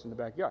had a horse in the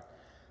backyard.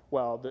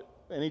 Well,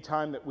 any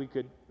time that we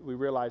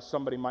realized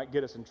somebody might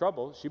get us in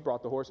trouble, she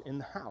brought the horse in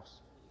the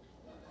house.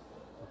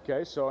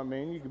 Okay, so I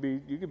mean, you could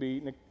be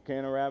eating a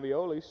can of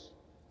raviolis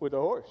with a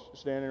horse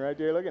standing right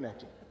there looking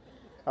at you.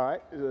 All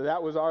right,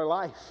 that was our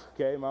life.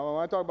 Okay, when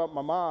I talk about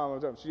my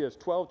mom, she has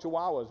 12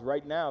 chihuahuas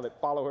right now that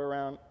follow her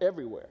around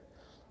everywhere.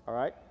 All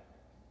right,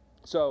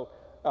 so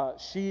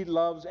she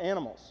loves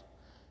animals,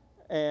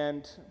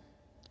 and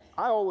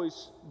I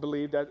always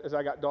believed that as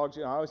I got dogs,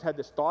 I always had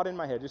this thought in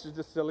my head. This is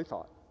just a silly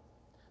thought,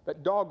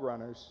 that dog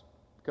runners,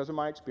 because of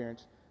my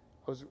experience,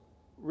 I was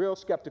real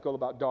skeptical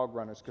about dog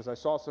runners because I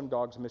saw some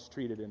dogs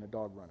mistreated in a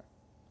dog runner.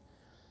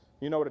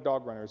 You know what a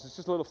dog runner is. It's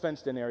just a little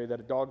fenced-in area that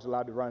a dog's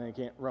allowed to run and it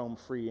can't roam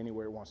free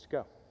anywhere it wants to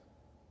go.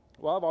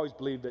 Well, I've always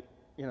believed that,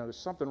 there's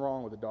something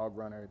wrong with a dog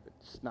runner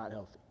that's not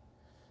healthy.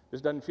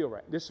 This doesn't feel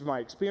right. This is my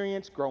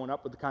experience growing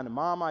up with the kind of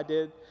mom I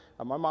did.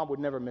 My mom would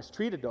never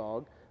mistreat a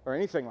dog or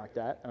anything like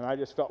that, and I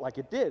just felt like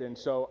it did. And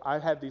so I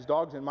have these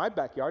dogs in my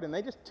backyard, and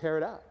they just tear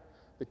it up.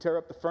 They tear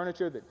up the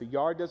furniture. The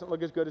yard doesn't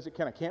look as good as it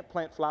can. I can't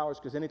plant flowers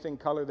because anything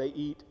color they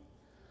eat.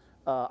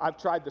 I've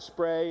tried the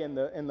spray and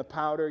the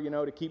powder,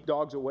 to keep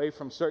dogs away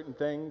from certain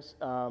things.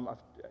 I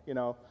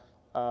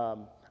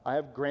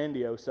have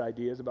grandiose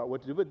ideas about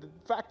what to do, but the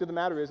fact of the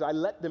matter is I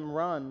let them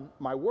run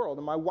my world,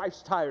 and my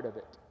wife's tired of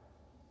it.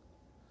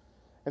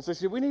 And so she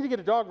said, we need to get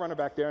a dog runner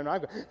back there. And I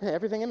go, hey,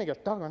 everything in me goes,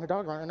 dog runner,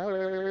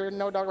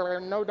 no dog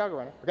runner, no dog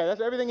runner. Okay, that's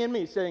everything in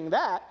me saying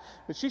that.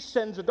 And she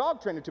sends a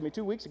dog trainer to me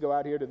 2 weeks ago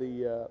out here to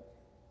the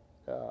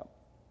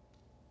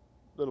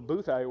little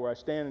booth out here where I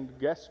stand and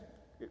guess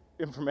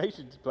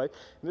information display.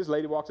 And this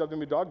lady walks up to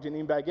me, dog,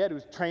 Janine Baguette, who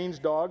trains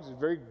dogs, is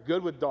very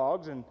good with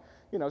dogs, and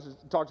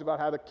talks about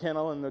how the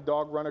kennel and the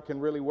dog runner can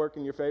really work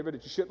in your favor,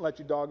 that you shouldn't let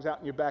your dogs out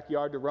in your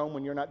backyard to roam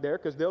when you're not there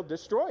because they'll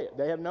destroy it.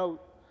 They have no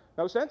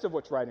sense of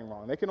what's right and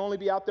wrong. They can only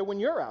be out there when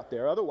you're out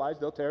there. Otherwise,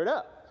 they'll tear it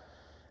up.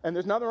 And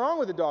there's nothing wrong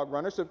with the dog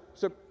runner, so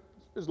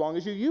as long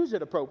as you use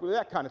it appropriately,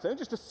 that kind of thing.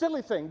 Just a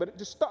silly thing, but it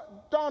just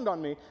dawned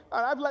on me.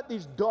 I've let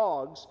these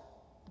dogs,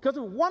 because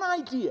of one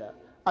idea,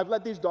 I've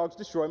let these dogs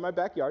destroy my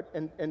backyard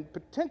and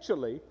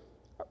potentially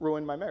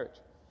ruin my marriage.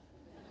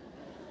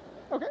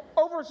 Okay?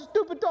 Over a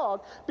stupid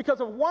dog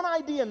because of one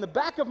idea in the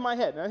back of my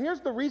head. Now,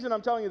 here's the reason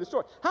I'm telling you the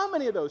story. How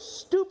many of those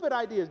stupid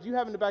ideas do you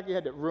have in the back of your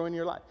head that ruin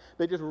your life?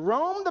 They just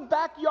roam the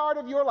backyard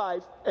of your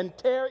life and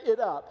tear it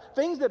up.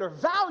 Things that are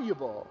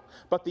valuable,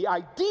 but the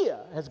idea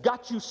has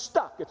got you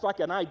stuck. It's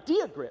like an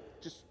idea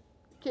grip. Just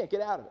you can't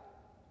get out of it.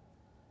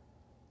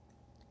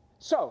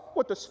 So,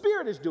 what the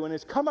Spirit is doing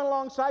is coming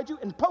alongside you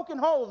and poking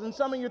holes in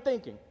some of your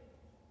thinking.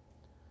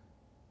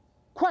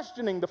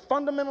 Questioning the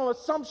fundamental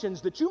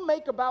assumptions that you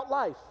make about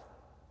life.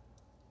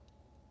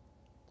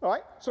 All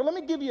right? So let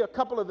me give you a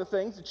couple of the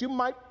things that you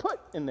might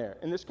put in there,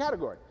 in this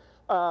category.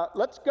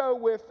 Let's go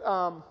with,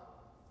 I'm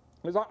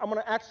going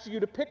to ask you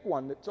to pick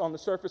one that's on the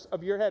surface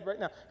of your head right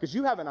now, because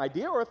you have an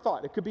idea or a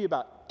thought. It could be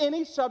about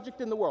any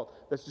subject in the world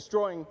that's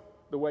destroying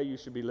the way you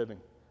should be living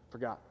for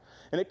God.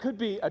 And it could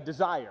be a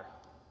desire,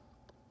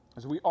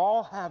 as we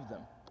all have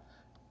them.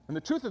 And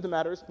the truth of the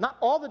matter is, not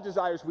all the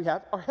desires we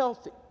have are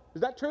healthy.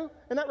 Is that true?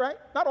 Isn't that right?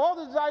 Not all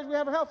the desires we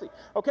have are healthy.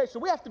 Okay, so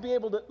we have to be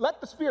able to let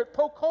the Spirit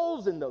poke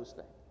holes in those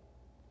things.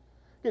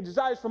 Okay,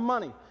 desires for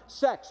money,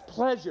 sex,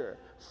 pleasure,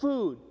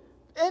 food,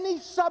 any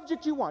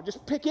subject you want.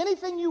 Just pick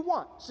anything you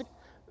want.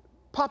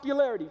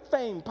 Popularity,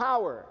 fame,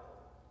 power,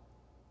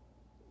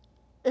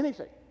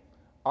 anything.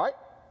 All right?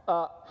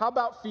 How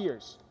about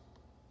fears?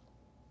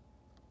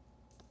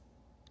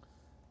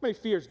 many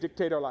fears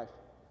dictate our life?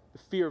 The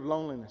fear of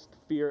loneliness, the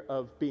fear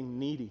of being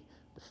needy,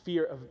 the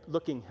fear of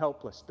looking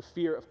helpless, the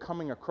fear of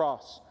coming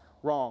across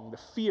wrong,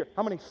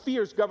 how many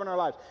fears govern our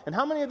lives? And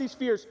how many of these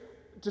fears,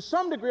 to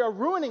some degree, are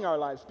ruining our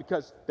lives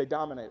because they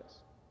dominate us?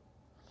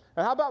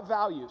 And how about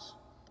values?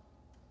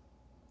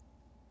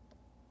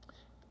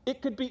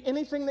 It could be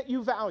anything that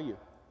you value.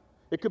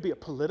 It could be a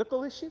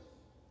political issue.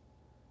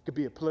 It could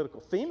be a political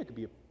theme. It could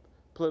be a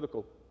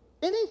political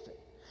anything.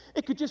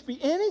 It could just be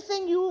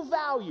anything you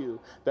value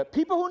that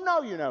people who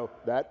know you know,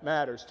 that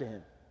matters to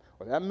him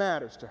or that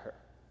matters to her.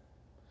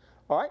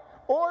 All right?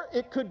 Or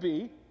it could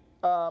be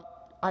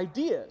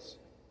ideas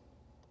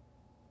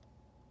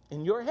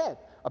in your head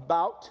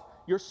about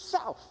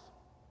yourself.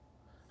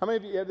 How many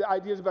of you have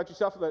ideas about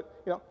yourself that,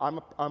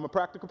 I'm a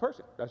practical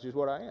person. That's just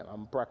what I am.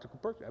 I'm a practical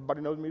person.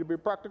 Everybody knows me to be a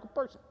practical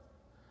person.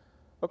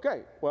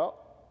 Okay, well,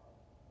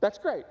 that's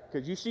great,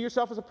 because you see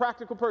yourself as a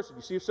practical person.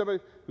 You see somebody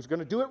who's going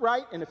to do it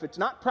right, and if it's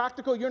not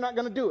practical, you're not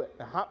going to do it.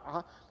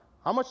 Now,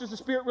 how much does the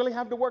Spirit really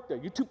have to work there?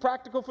 You too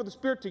practical for the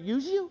Spirit to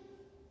use you?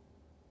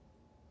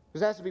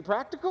 Does it have to be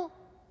practical?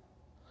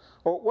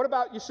 Or what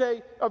about you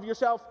say of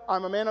yourself,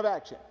 I'm a man of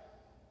action?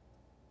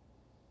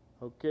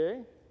 Okay.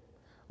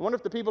 I wonder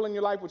if the people in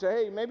your life would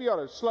say, hey, maybe you ought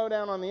to slow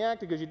down on the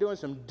acting because you're doing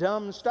some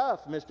dumb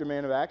stuff, Mr.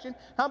 Man of Action.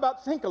 How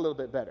about think a little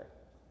bit better?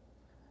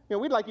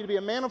 We'd like you to be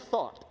a man of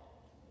thought.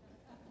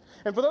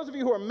 And for those of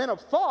you who are men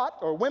of thought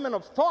or women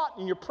of thought,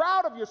 and you're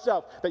proud of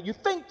yourself, that you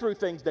think through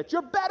things, that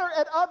you're better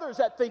at others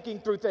at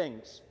thinking through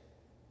things.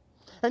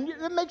 And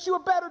it makes you a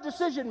better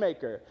decision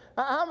maker.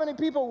 How many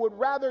people would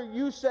rather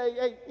you say,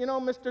 hey,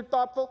 Mr.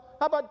 Thoughtful,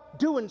 how about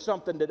doing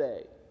something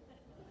today?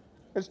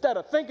 Instead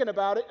of thinking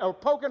about it or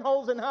poking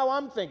holes in how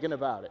I'm thinking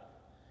about it.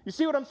 You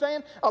see what I'm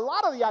saying? A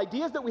lot of the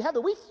ideas that we have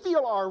that we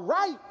feel are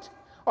right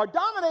are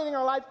dominating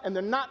our life, and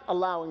they're not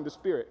allowing the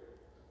Spirit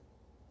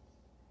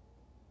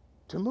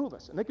to move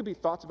us. And they could be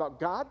thoughts about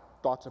God,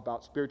 thoughts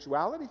about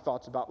spirituality,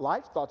 thoughts about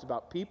life, thoughts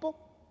about people.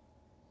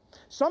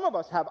 Some of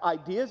us have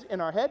ideas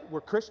in our head.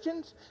 We're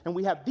Christians, and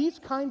we have these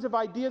kinds of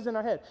ideas in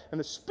our head, and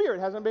the Spirit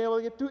hasn't been able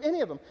to get through any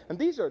of them. And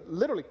these are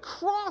literally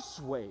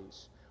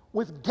crossways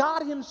with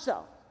God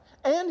himself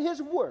and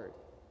his word.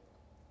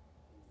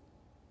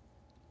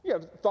 You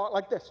have thought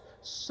like this.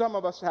 Some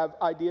of us have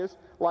ideas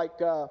like,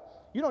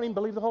 you don't even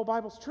believe the whole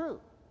Bible's true.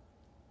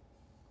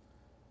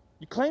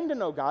 You claim to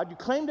know God. You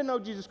claim to know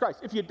Jesus Christ.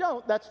 If you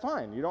don't, that's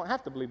fine. You don't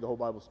have to believe the whole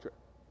Bible's true.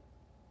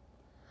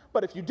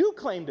 But if you do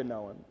claim to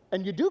know him,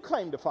 and you do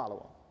claim to follow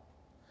him,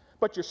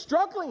 but you're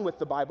struggling with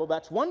the Bible,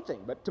 that's one thing.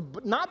 But to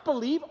not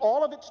believe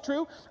all of it's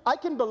true, I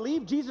can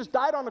believe Jesus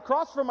died on the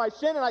cross for my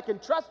sin, and I can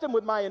trust him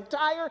with my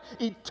entire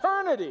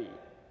eternity.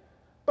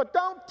 But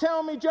don't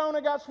tell me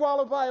Jonah got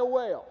swallowed by a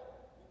whale.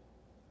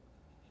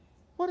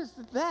 What is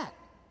that?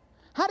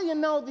 How do you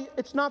know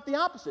it's not the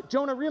opposite?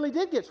 Jonah really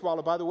did get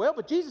swallowed by the whale,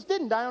 but Jesus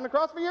didn't die on the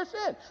cross for your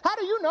sin. How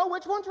do you know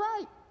which one's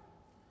right?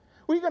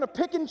 Were you going to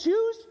pick and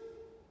choose?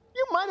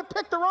 You might have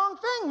picked the wrong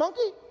thing, monkey.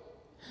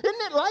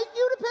 Isn't it like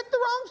you to pick the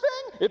wrong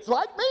thing? It's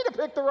like me to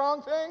pick the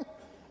wrong thing.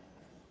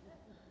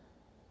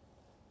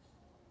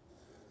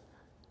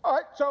 All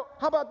right, so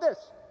how about this?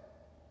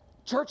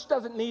 Church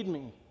doesn't need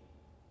me.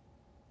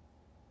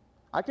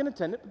 I can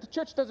attend it, but the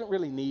church doesn't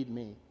really need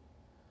me.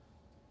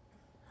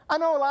 I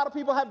know a lot of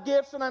people have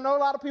gifts, and I know a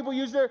lot of people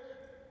use their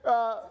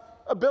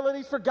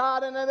abilities for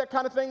God and that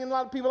kind of thing, and a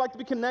lot of people like to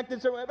be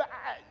connected. So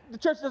the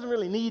church doesn't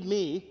really need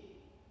me,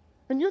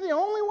 and you're the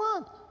only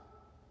one.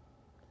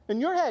 In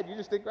your head, you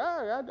just think,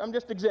 I'm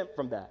just exempt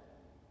from that.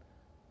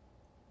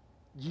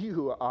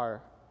 You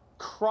are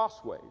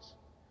crossways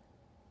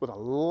with a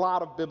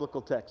lot of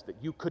biblical texts that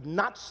you could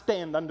not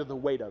stand under the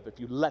weight of if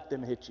you let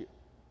them hit you.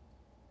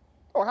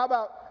 Or how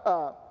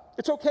about,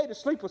 it's okay to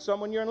sleep with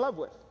someone you're in love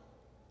with.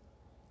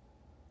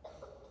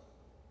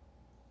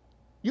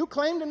 You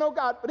claim to know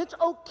God, but it's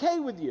okay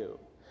with you.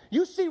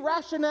 You see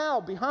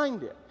rationale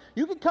behind it.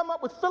 You can come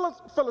up with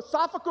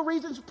philosophical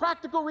reasons,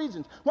 practical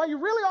reasons, why you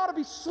really ought to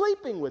be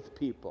sleeping with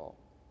people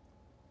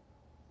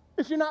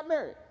if you're not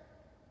married.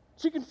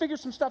 So you can figure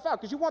some stuff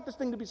out because you want this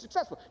thing to be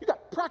successful. You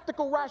got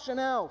practical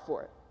rationale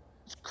for it.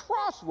 It's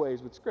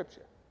crossways with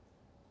Scripture.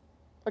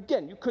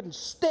 Again, you couldn't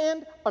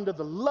stand under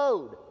the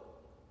load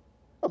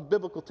of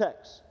biblical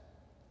texts.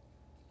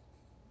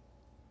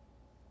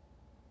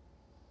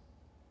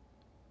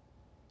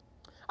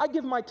 I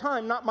give my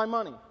time, not my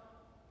money.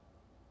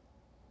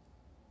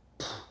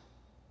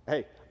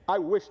 Hey, I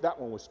wish that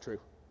one was true.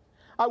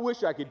 I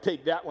wish I could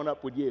take that one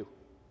up with you.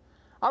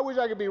 I wish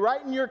I could be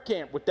right in your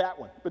camp with that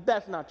one, but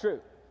that's not true.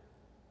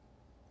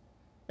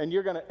 And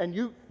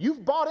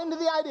you've bought into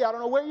the idea. I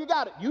don't know where you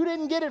got it. You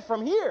didn't get it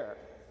from here.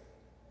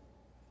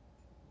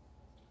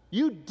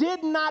 You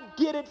did not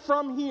get it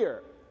from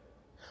here.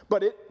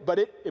 But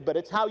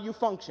it's how you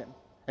function.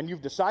 And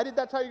you've decided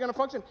that's how you're going to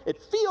function. It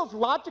feels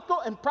logical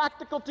and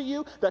practical to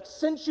you that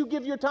since you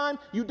give your time,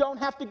 you don't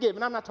have to give.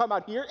 And I'm not talking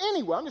about here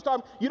anyway. I'm just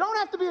talking, you don't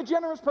have to be a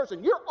generous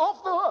person. You're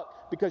off the hook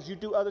because you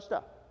do other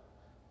stuff.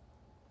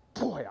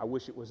 Boy, I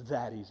wish it was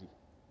that easy.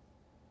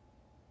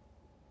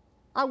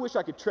 I wish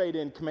I could trade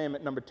in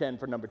commandment number 10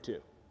 for number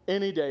 2.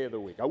 any day of the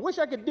week. I wish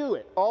I could do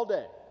it all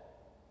day.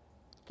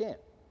 Can't.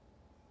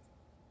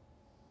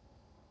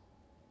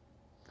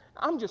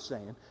 I'm just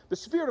saying, the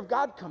Spirit of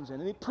God comes in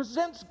and He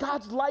presents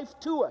God's life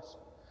to us.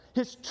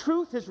 His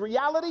truth, His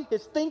reality,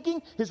 His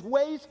thinking, His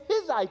ways,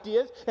 His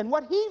ideas, and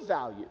what He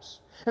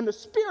values. And the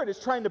Spirit is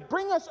trying to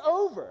bring us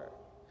overcome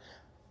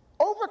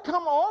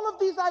all of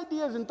these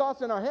ideas and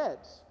thoughts in our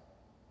heads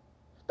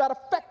that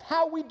affect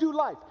how we do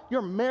life.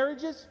 Your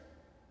marriages,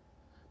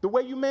 the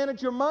way you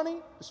manage your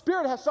money, the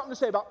Spirit has something to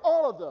say about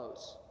all of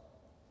those.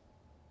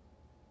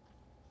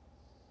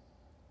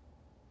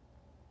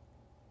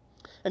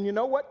 And you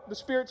know what the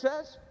Spirit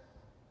says?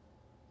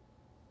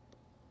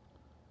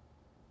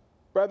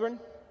 Brethren,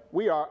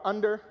 we are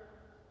under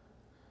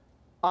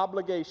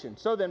obligation.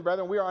 So then,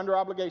 brethren, we are under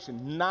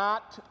obligation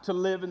not to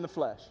live in the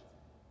flesh.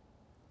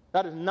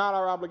 That is not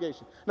our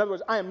obligation. In other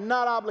words, I am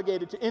not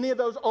obligated to any of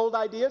those old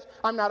ideas.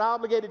 I'm not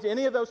obligated to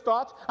any of those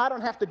thoughts. I don't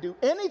have to do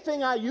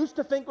anything I used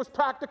to think was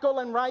practical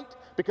and right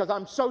because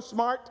I'm so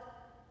smart.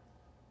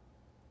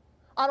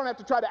 I don't have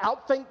to try to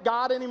outthink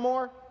God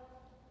anymore.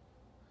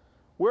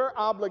 We're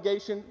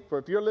obligation for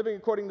if you're living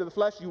according to the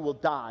flesh, you will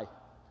die.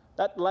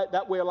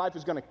 That way of life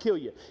is going to kill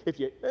you.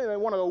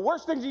 One of the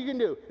worst things you can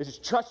do is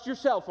just trust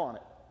yourself on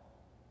it.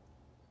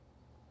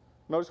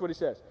 Notice what he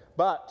says.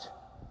 But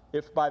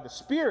if by the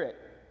Spirit,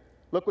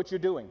 look what you're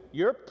doing.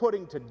 You're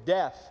putting to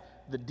death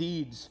the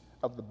deeds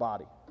of the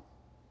body.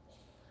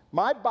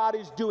 My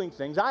body's doing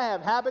things. I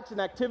have habits and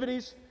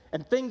activities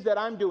and things that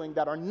I'm doing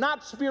that are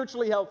not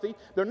spiritually healthy.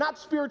 They're not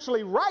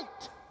spiritually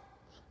right.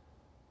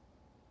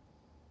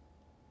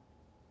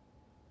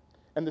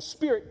 And the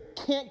Spirit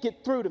can't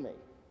get through to me.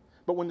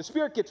 But when the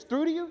Spirit gets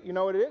through to you, you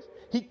know what it is?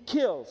 He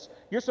kills.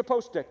 You're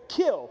supposed to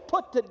kill,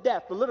 put to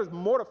death. The literal is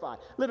mortify.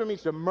 Literally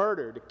means to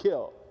murder, to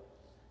kill.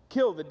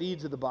 Kill the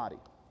deeds of the body.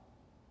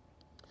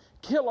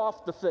 Kill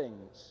off the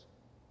things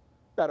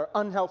that are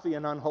unhealthy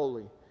and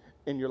unholy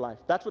in your life.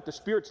 That's what the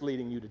Spirit's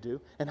leading you to do.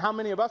 And how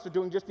many of us are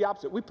doing just the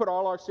opposite? We put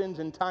all our sins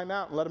in time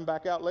out and let them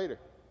back out later.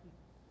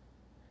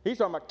 He's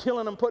talking about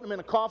killing them, putting them in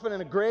a coffin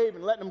in a grave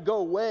and letting them go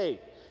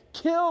away.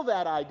 Kill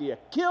that idea.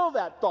 Kill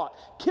that thought.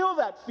 Kill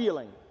that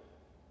feeling.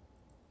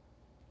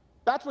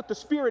 That's what the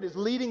Spirit is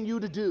leading you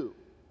to do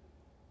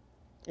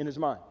in His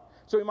mind.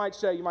 So you might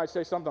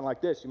say something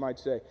like this. You might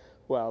say,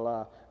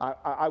 well,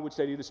 I would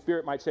say to you, the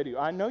Spirit might say to you,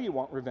 I know you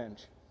want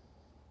revenge.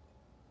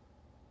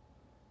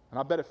 And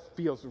I bet it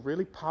feels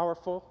really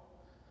powerful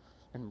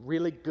and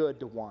really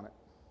good to want it.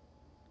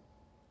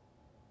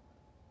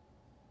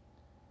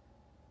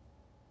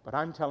 But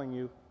I'm telling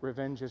you,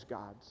 revenge is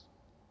God's.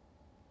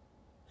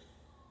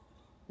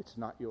 It's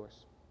not yours.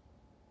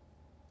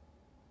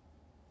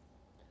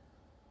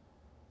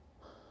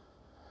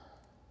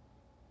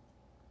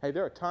 Hey,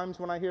 there are times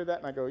when I hear that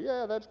and I go,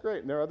 yeah, that's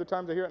great. And there are other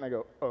times I hear it and I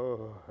go,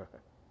 oh,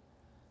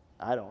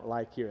 I don't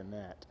like hearing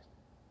that.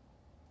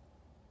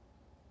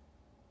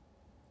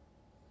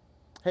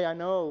 Hey, I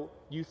know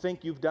you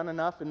think you've done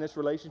enough in this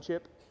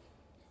relationship.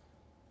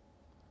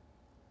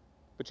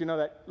 But you know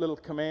that little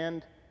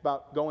command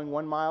about going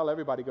 1 mile?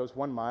 Everybody goes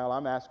 1 mile.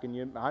 I'm asking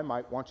you, I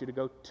might want you to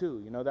go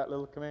 2. You know that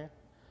little command?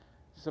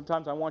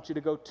 Sometimes I want you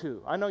to go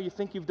 2. I know you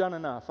think you've done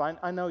enough.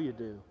 I know you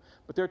do.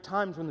 But there are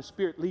times when the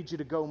Spirit leads you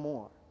to go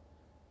more.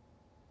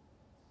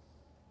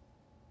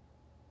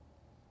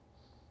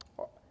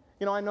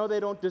 You know, I know they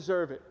don't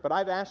deserve it, but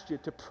I've asked you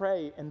to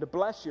pray and to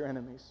bless your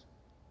enemies.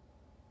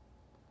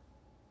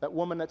 That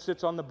woman that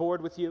sits on the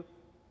board with you,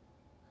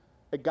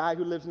 a guy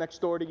who lives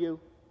next door to you,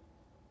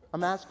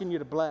 I'm asking you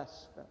to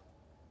bless.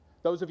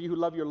 Those of you who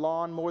love your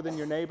lawn more than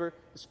your neighbor,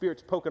 the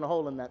Spirit's poking a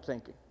hole in that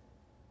thinking.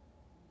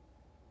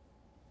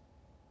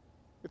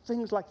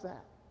 Things like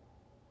that.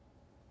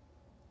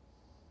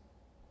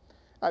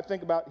 I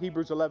think about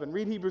Hebrews 11.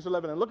 Read Hebrews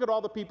 11 and look at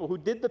all the people who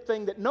did the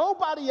thing that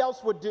nobody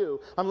else would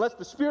do unless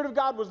the Spirit of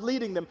God was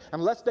leading them,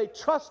 unless they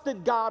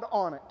trusted God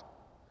on it.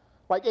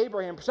 Like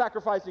Abraham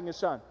sacrificing his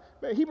son.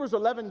 Hebrews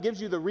 11 gives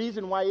you the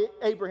reason why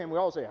Abraham, we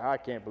all say, I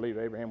can't believe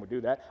Abraham would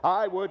do that.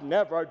 I would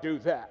never do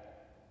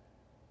that.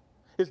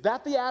 Is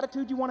that the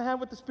attitude you want to have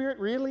with the Spirit?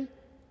 Really?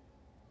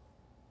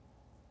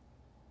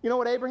 You know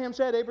what Abraham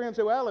said? Abraham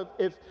said, well,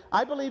 if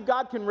I believe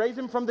God can raise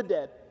him from the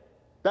dead,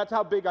 that's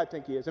how big I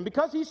think he is. And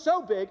because he's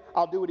so big,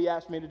 I'll do what he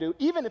asked me to do,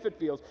 even if it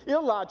feels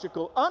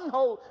illogical,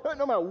 unholy,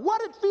 no matter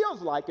what it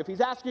feels like, if he's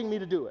asking me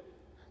to do it.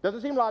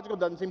 Doesn't seem logical,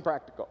 doesn't seem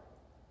practical.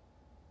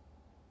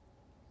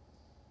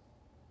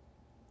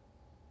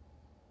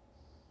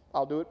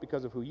 I'll do it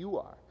because of who you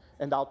are.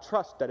 And I'll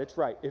trust that it's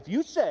right. If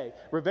you say,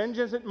 revenge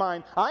isn't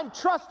mine, I'm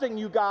trusting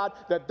you, God,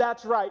 that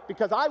that's right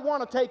because I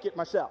want to take it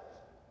myself.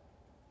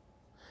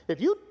 If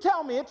you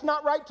tell me it's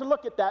not right to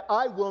look at that,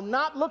 I will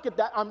not look at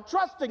that. I'm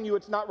trusting you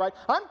it's not right.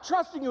 I'm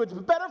trusting you it's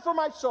better for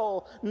my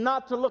soul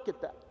not to look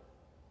at that.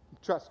 I'm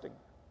trusting.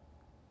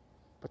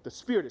 But the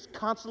Spirit is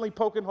constantly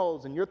poking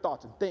holes in your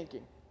thoughts and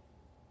thinking.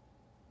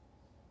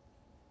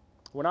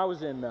 When I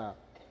was in,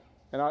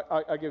 and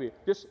I'll give you,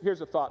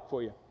 here's a thought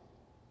for you.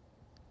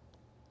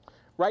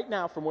 Right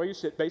now, from where you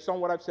sit, based on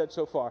what I've said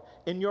so far,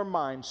 in your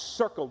mind,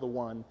 circle the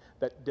one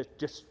that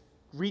just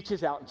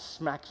reaches out and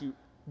smacks you,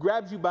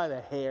 grabs you by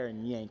the hair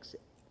and yanks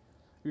it.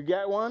 You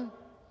get one?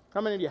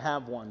 How many of you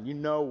have one? You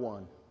know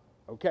one.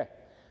 Okay,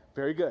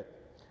 very good.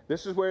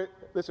 This is where,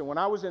 listen, when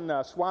I was in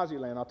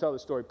Swaziland, I'll tell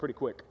this story pretty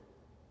quick.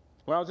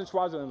 When I was in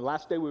Swaziland, the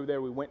last day we were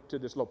there, we went to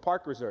this little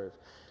park reserve.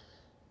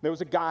 There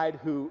was a guide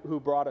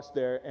who brought us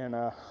there, and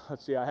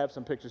let's see, I have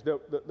some pictures.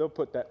 They'll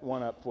put that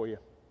one up for you.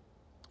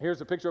 Here's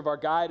a picture of our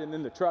guide and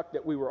then the truck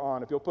that we were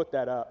on, if you'll put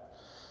that up.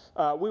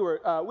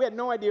 We had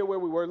no idea where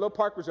we were. Little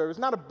park reserve. It was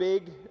not a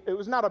big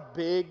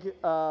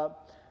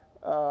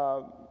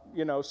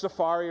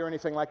safari or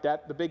anything like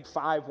that. The big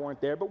five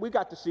weren't there, but we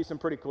got to see some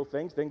pretty cool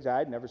things I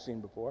had never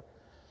seen before.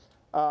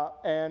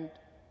 And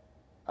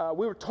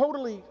we were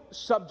totally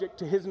subject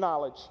to his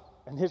knowledge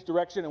and his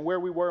direction and where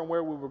we were and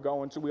where we were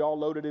going. So we all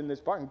loaded in this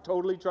park and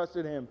totally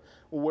trusted him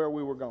where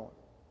we were going.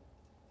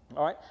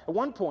 All right. At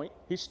one point,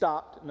 he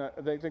stopped. And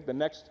I think the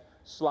next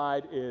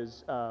slide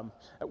is,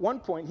 at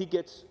one point,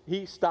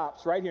 he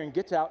stops right here and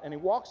gets out and he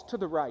walks to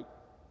the right.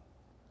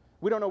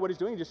 We don't know what he's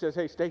doing. He just says,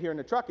 hey, stay here in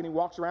the truck. And he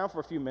walks around for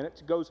a few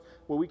minutes. He goes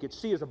where we could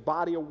see is a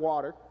body of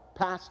water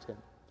past him.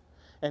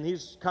 And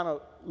he's kind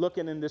of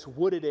looking in this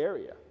wooded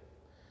area.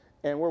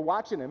 And we're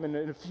watching him. And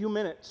in a few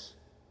minutes,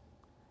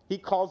 he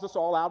calls us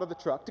all out of the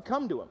truck to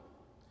come to him.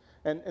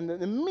 And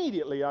then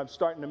immediately I'm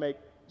starting to make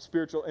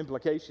spiritual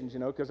implications,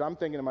 because I'm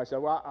thinking to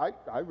myself, well,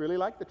 I really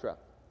like the truck.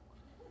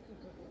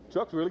 The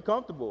truck's really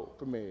comfortable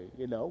for me,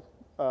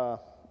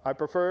 I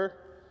prefer,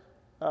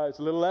 it's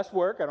a little less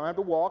work. I don't have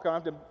to walk. I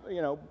don't have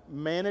to,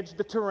 manage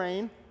the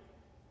terrain.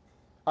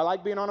 I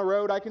like being on a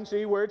road I can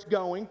see where it's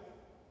going,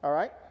 all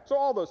right? So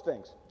all those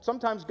things.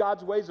 Sometimes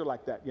God's ways are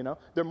like that,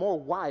 They're more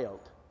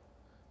wild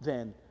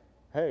than,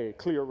 hey,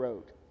 clear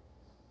road.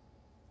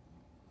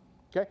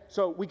 Okay,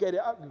 so we get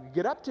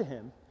up to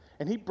him,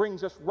 and he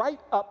brings us right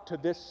up to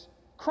this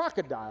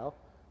crocodile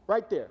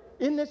right there.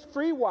 In this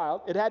free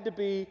wild, it had to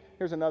be,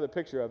 here's another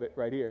picture of it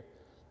right here.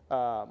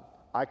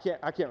 I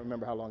can't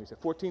remember how long he said,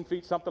 14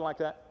 feet, something like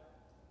that.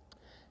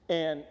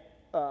 And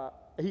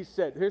he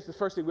said, here's the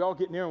first thing, we all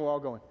get near and we're all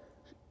going.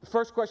 The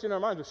first question in our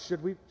minds was,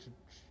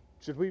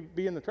 should we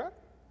be in the truck?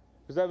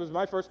 Because that was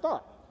my first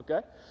thought,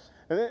 okay?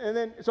 And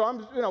then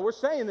so we're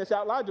saying this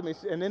out loud to me,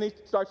 and then he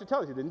starts to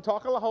tell us. He didn't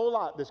talk a whole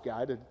lot, this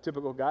guy, the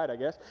typical guide, I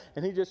guess.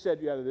 And he just said,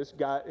 this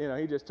guy,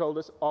 he just told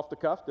us off the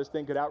cuff, this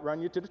thing could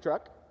outrun you to the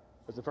truck.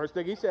 That's the first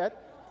thing he said.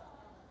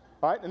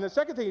 All right, and the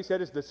second thing he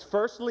said is this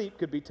first leap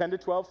could be 10 to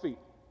 12 feet.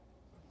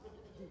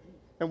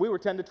 And we were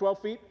 10 to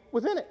 12 feet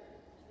within it.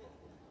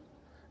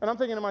 And I'm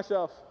thinking to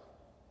myself,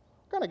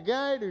 what kind of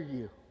guide are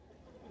you?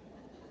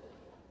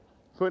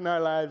 Putting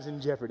our lives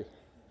in jeopardy.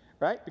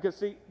 Right? Because,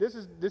 see, this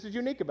is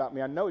unique about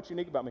me. I know it's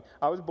unique about me.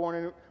 I was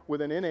born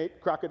with an innate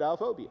crocodile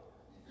phobia.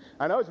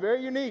 I know it's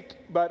very unique,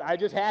 but I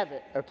just have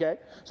it, okay?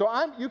 So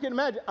you can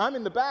imagine, I'm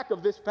in the back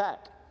of this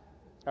pack,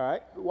 all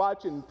right,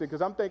 watching, because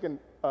I'm thinking,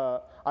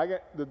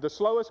 the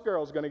slowest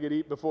girl's going to get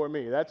eaten before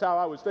me. That's how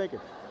I was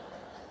thinking.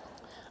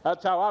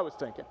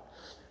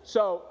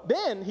 So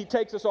then he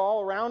takes us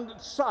all around the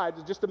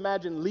sides. Just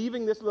imagine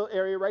leaving this little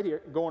area right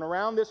here, going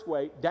around this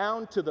way,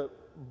 down to the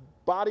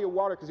body of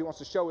water, because he wants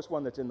to show us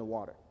one that's in the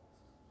water.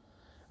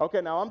 Okay,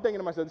 now I'm thinking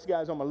to myself, this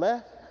guy's on my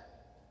left,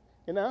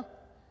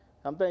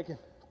 I'm thinking,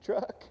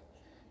 truck,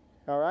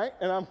 all right?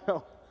 And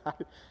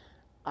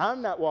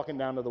I'm not walking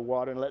down to the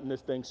water and letting this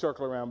thing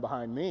circle around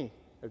behind me,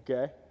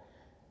 okay?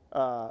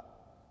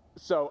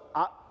 So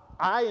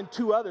I and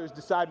two others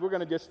decide we're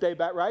going to just stay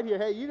back right here.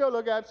 Hey, you go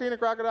look, I've seen a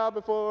crocodile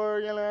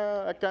before,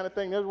 that kind of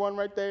thing. There's one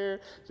right there.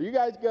 So you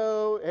guys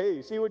go,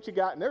 hey, see what you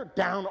got. And they're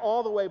down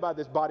all the way by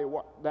this body of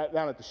water,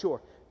 down at the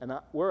shore. And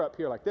we're up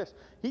here like this.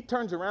 He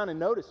turns around and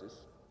notices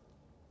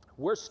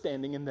we're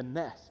standing in the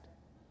nest.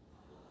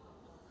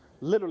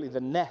 Literally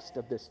the nest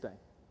of this thing.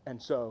 And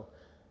so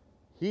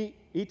he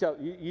tells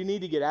you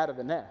need to get out of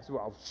the nest.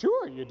 Well,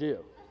 sure you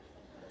do.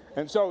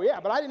 And so,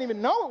 but I didn't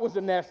even know it was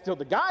a nest till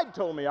the guide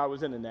told me I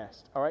was in a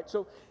nest. All right,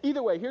 so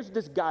either way, here's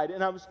this guide.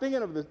 And I was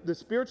thinking of the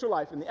spiritual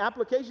life. And the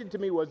application to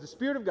me was the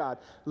Spirit of God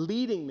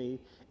leading me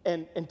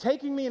and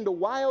taking me into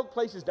wild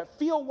places that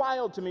feel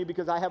wild to me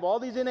because I have all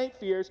these innate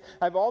fears.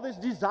 I have all these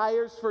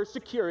desires for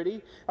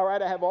security. All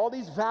right, I have all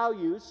these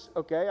values.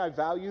 Okay, I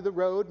value the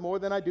road more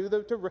than I do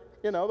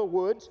the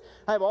woods.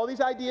 I have all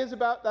these ideas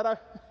about that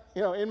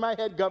in my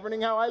head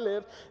governing how I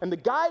live. And the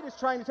guide is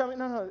trying to tell me,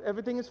 no,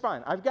 everything is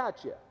fine. I've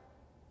got you.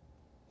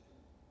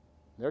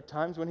 There are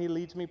times when he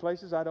leads me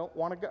places I don't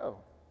want to go.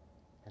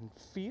 And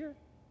fear,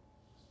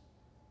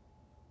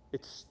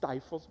 it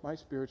stifles my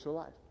spiritual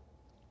life.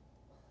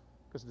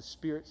 Because the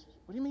Spirit says,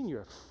 what do you mean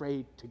you're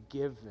afraid to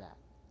give that?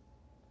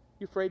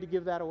 You afraid to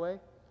give that away?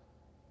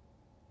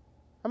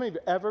 How many of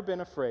you have ever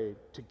been afraid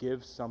to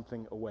give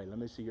something away? Let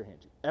me see your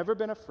hands. Ever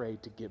been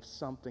afraid to give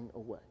something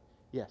away?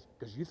 Yes,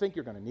 because you think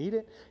you're going to need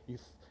it.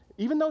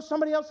 Even though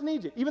somebody else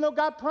needs it, even though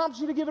God prompts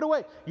you to give it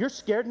away, you're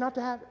scared not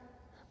to have it.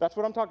 That's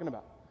what I'm talking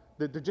about.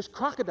 They're just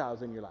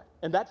crocodiles in your life.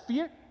 And that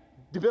fear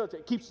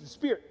debilitates, keeps the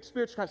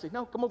Spirit's trying to say,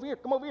 no, come over here,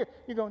 come over here.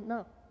 You're going,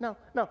 no.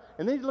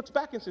 And then he looks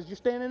back and says, you're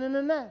standing in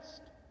a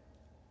nest.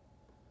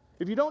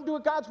 If you don't do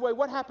it God's way,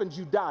 what happens?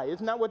 You die.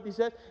 Isn't that what he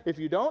said? If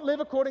you don't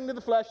live according to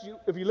the flesh,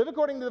 if you live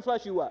according to the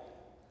flesh, you what?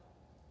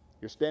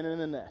 You're standing in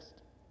the nest.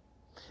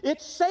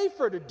 It's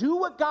safer to do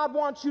what God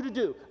wants you to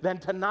do than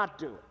to not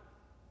do it.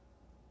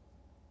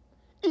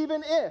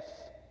 Even if it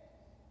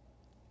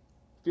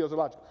feels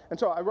illogical. And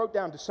so I wrote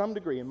down, to some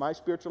degree in my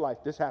spiritual life,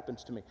 this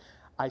happens to me.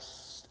 I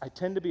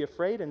tend to be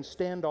afraid and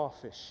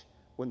standoffish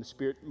when the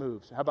Spirit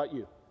moves. How about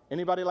you?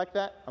 Anybody like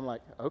that? I'm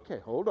like, okay,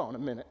 hold on a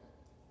minute.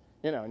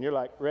 And you're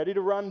like ready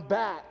to run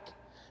back.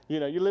 You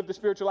live the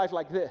spiritual life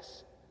like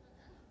this.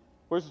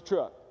 Where's the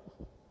truck?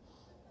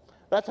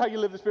 That's how you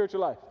live the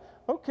spiritual life.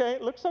 Okay,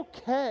 it looks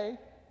okay.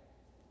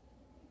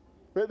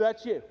 But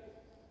that's you.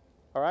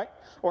 All right?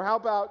 Or how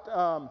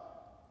about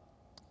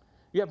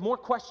you have more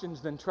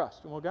questions than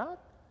trust? Well, God,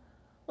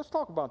 let's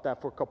talk about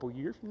that for a couple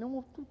years.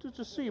 We'll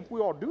just see if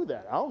we all do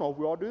that. I don't know if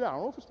we all do that. I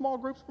don't know if it's small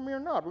groups for me or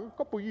not. A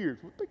couple years.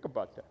 We'll think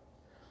about that.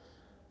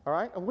 All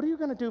right? And what are you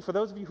going to do for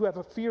those of you who have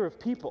a fear of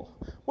people?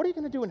 What are you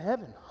going to do in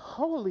heaven?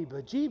 Holy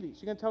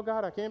bejeebies. You're going to tell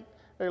God, I can't.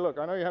 Hey, look,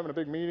 I know you're having a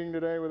big meeting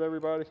today with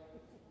everybody.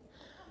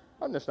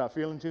 I'm just not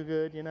feeling too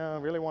good, I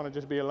really want to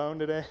just be alone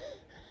today.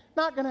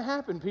 Not going to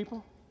happen,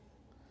 people.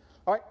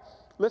 All right?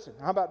 Listen,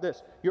 how about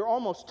this? You're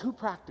almost too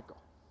practical.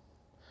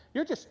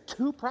 You're just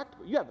too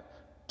practical. You have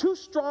too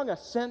strong a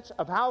sense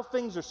of how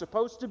things are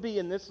supposed to be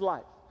in this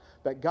life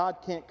that God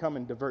can't come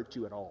and divert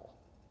you at all.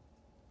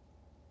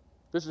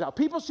 This is how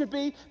people should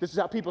be. This is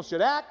how people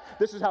should act.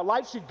 This is how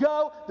life should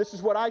go. This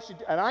is what I should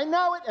do. And I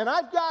know it, and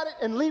I've got it,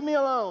 and leave me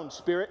alone,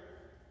 Spirit.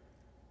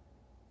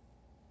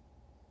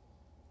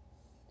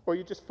 Or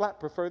you just flat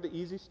prefer the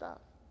easy stuff.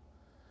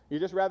 You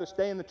just rather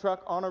stay in the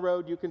truck on a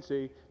road you can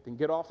see than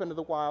get off into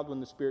the wild when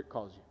the Spirit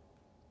calls you.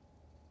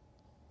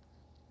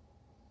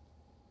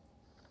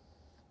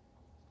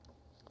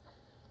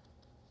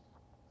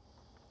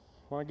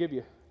 I want to give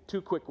you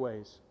two quick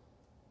ways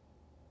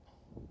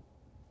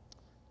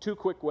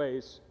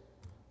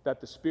that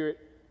the Spirit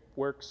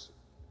works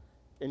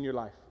in your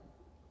life,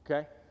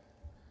 okay?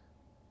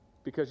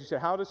 Because you say,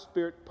 how does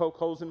Spirit poke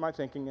holes in my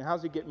thinking, and how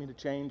does he get me to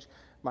change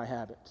my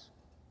habits?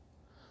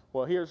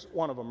 Well, here's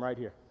one of them right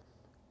here.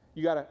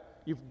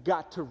 You've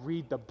got to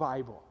read the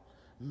Bible.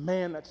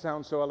 Man, that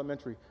sounds so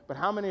elementary, but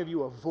how many of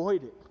you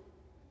avoid it?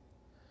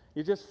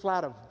 You just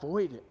flat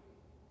avoid it.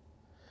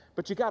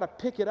 But you got to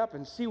pick it up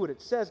and see what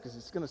it says, because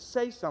it's going to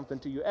say something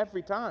to you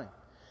every time.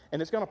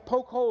 And it's going to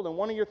poke hole in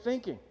one of your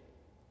thinking.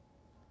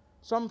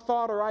 Some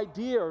thought or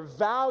idea or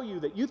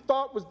value that you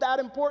thought was that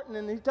important,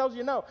 and he tells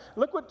you no.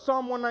 Look what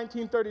Psalm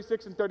 119,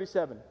 36 and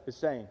 37 is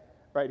saying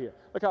right here.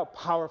 Look how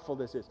powerful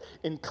this is.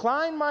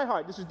 Incline my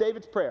heart, this is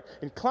David's prayer,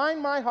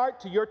 incline my heart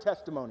to your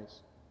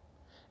testimonies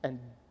and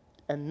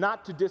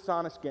not to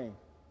dishonest gain.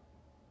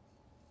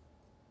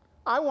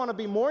 I want to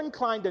be more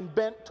inclined and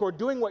bent toward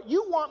doing what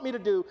you want me to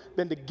do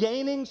than to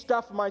gaining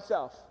stuff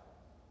myself.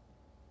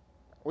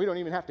 We don't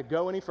even have to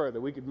go any further.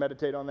 We could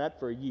meditate on that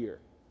for a year.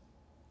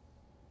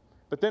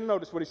 But then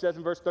notice what he says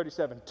in verse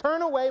 37.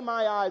 Turn away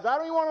my eyes. I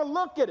don't even want to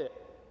look at it.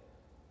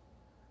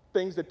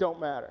 Things that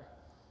don't matter.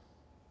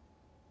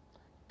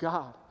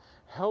 God,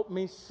 help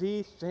me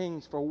see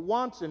things for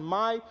once in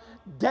my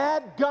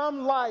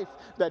dadgum life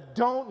that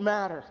don't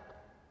matter.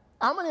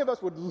 How many of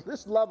us would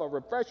just love a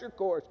refresher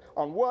course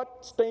on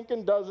what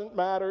stinking doesn't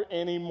matter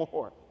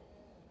anymore?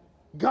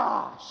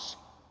 Gosh.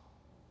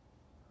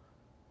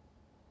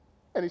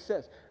 And he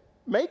says,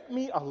 make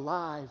me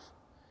alive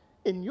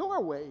in your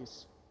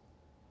ways.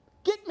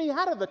 Get me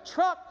out of the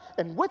truck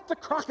and with the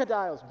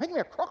crocodiles. Make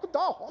me a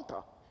crocodile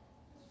hunter.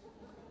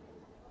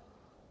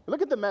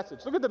 Look at the message.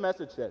 Look what the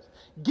message says.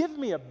 Give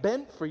me a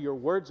bent for your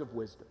words of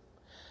wisdom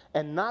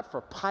and not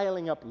for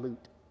piling up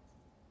loot.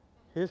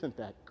 Isn't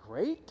that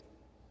great?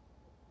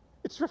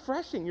 It's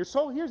refreshing. Your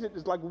soul hears it.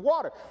 It's like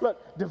water.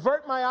 Look,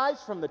 divert my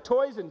eyes from the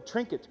toys and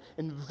trinkets.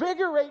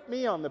 Invigorate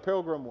me on the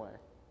pilgrim way.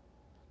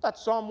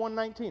 That's Psalm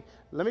 119.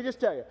 Let me just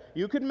tell you,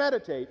 you could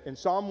meditate in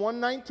Psalm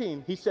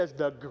 119. He says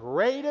the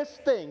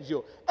greatest things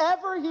you'll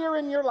ever hear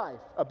in your life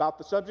about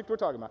the subject we're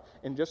talking about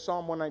in just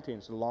Psalm 119.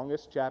 It's the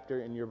longest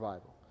chapter in your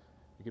Bible.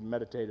 You can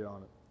meditate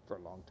on it for a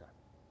long time.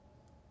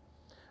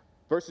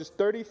 Verses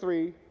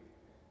 33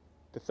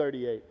 to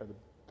 38 are the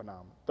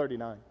phenomenal.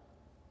 39.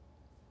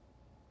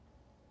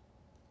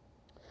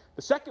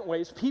 The second way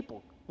is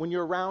people. When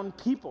you're around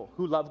people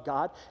who love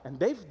God and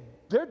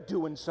they're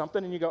doing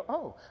something and you go,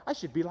 oh, I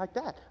should be like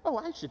that. Oh,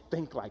 I should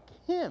think like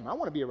him. I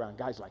want to be around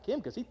guys like him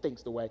because he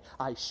thinks the way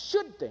I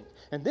should think.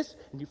 And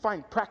you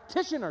find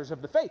practitioners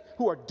of the faith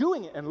who are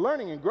doing it and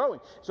learning and growing.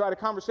 So I had a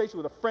conversation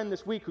with a friend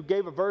this week who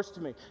gave a verse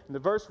to me. And the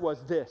verse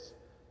was this.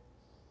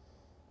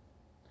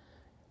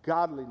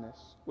 Godliness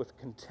with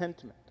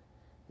contentment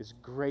is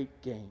great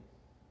gain.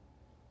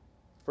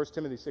 1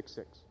 Timothy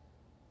 6:6.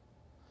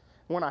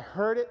 When I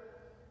heard it,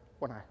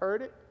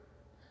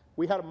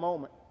 we had a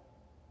moment.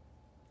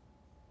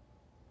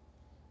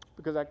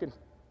 Because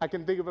I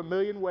can think of a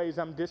million ways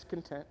I'm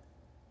discontent.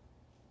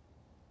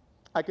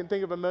 I can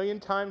think of a million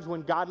times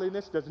when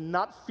godliness does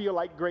not feel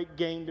like great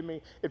gain to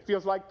me. It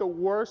feels like the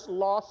worst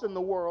loss in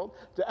the world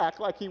to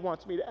act like he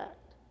wants me to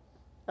act.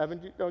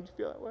 Don't you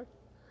feel that way?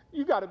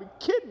 You got to be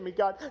kidding me,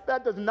 God.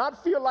 That does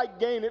not feel like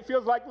gain. It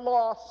feels like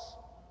loss.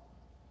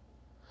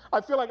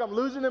 I feel like I'm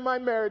losing in my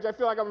marriage. I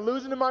feel like I'm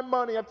losing in my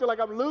money. I feel like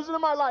I'm losing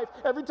in my life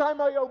every time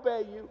I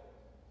obey you.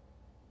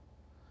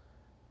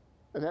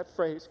 And that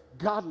phrase,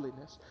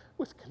 godliness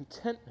with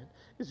contentment,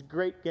 is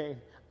great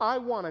gain. I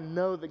want to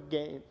know the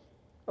gain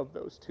of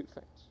those two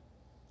things.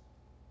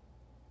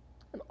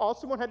 And all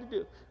someone had to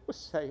do was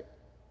say it.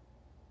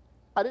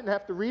 I didn't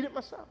have to read it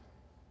myself.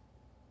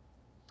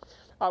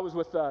 I was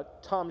with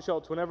Tom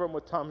Schultz. Whenever I'm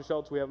with Tom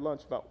Schultz, we have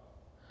lunch about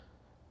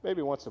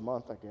maybe once a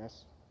month, I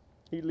guess.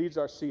 He leads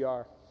our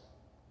CR.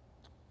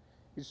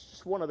 He's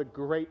just one of the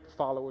great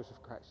followers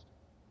of Christ.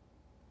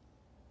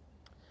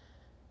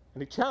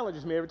 And he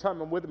challenges me every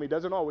time I'm with him. He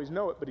doesn't always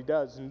know it, but he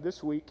does. And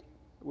this week,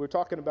 we were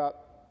talking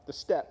about the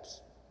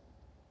steps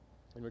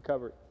in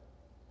recovery,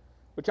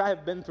 which I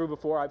have been through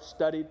before. I've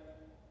studied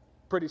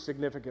pretty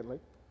significantly.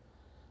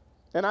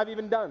 And I've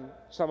even done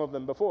some of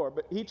them before.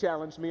 But he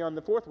challenged me on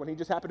the fourth one. He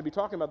just happened to be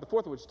talking about the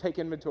fourth one, which is take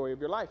inventory of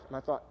your life. And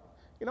I thought,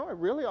 I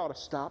really ought to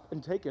stop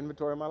and take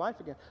inventory of my life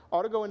again. I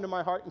ought to go into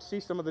my heart and see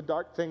some of the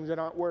dark things that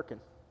aren't working.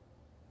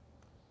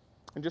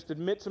 And just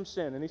admit some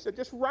sin. And he said,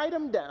 just write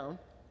them down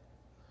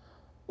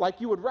like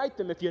you would write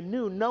them if you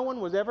knew no one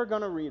was ever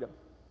going to read them.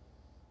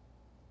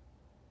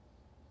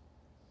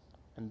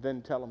 And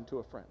then tell them to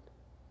a friend.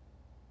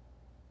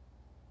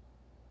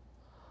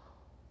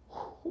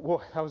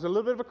 Boy, that was a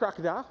little bit of a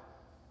crocodile.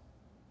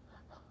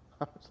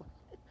 I was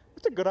like,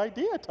 it's a good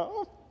idea,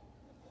 Tom.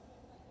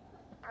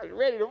 I was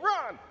ready to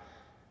run.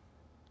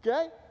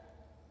 Okay?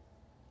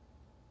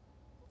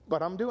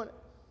 But I'm doing it.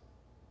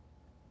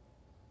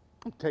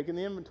 I'm taking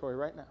the inventory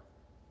right now.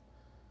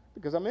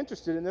 Because I'm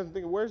interested in them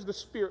thinking, where's the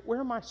Spirit? Where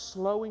am I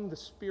slowing the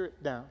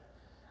Spirit down?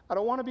 I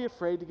don't want to be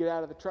afraid to get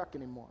out of the truck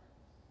anymore.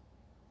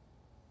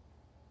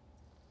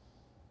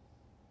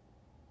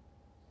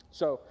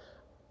 So,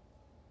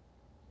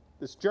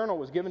 this journal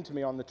was given to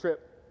me on the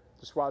trip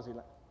to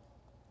Swaziland.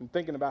 I'm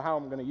thinking about how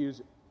I'm going to use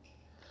it.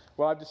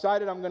 Well, I've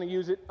decided I'm going to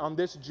use it on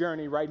this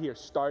journey right here,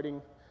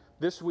 starting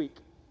this week.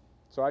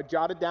 So I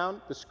jotted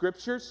down the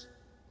scriptures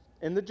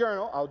in the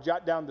journal. I'll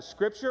jot down the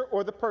scripture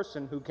or the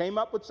person who came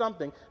up with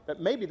something that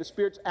maybe the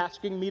Spirit's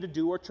asking me to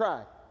do or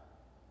try.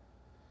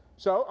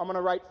 So I'm going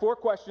to write 4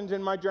 questions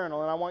in my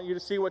journal, and I want you to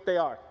see what they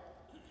are.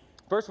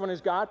 First one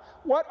is, God,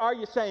 what are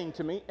you saying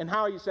to me, and how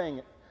are you saying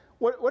it?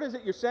 What is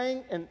it you're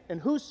saying,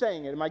 and who's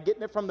saying it? Am I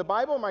getting it from the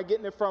Bible? Am I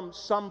getting it from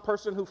some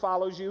person who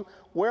follows you?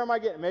 Where am I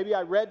getting it? Maybe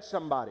I read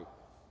somebody,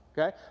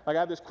 okay? Like I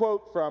have this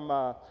quote from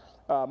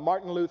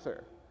Martin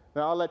Luther.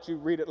 Now, I'll let you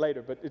read it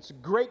later, but it's a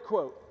great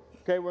quote,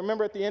 okay?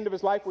 Remember at the end of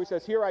his life where he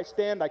says, here I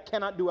stand, I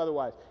cannot do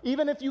otherwise.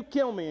 Even if you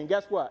kill me, and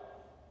guess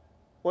what?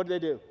 What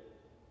did they do?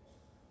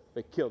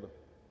 They killed him.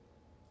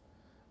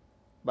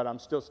 But I'm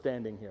still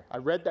standing here. I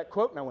read that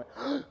quote, and I went,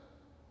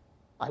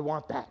 I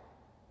want that.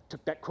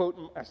 Took that quote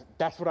and I said,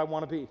 that's what I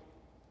want to be.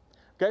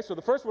 Okay, so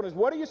the first one is,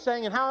 what are you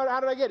saying and how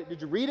did I get it?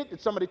 Did you read it?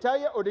 Did somebody tell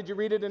you? Or did you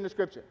read it in the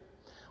scripture?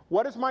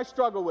 What is my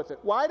struggle with it?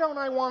 Why don't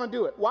I want to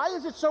do it? Why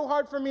is it so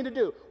hard for me to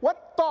do?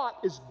 What thought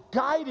is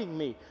guiding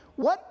me?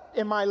 What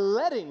am I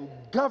letting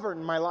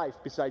govern my life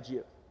besides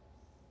you?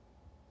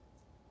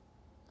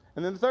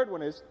 And then the third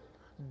one is,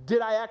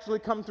 did I actually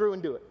come through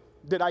and do it?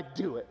 Did I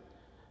do it?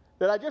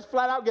 Did I just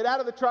flat out get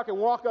out of the truck and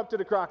walk up to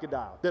the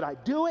crocodile? Did I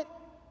do it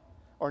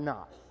or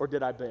not? Or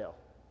did I bail?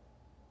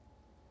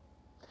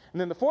 And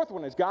then the fourth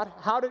one is, God,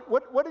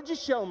 what did you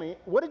show me?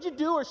 What did you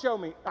do or show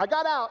me? I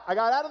got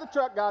out of the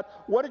truck, God.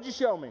 What did you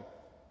show me?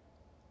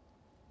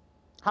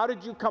 How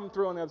did you come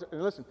through on the other side?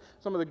 And listen,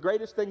 some of the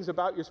greatest things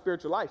about your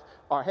spiritual life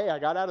are, hey, I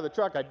got out of the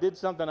truck. I did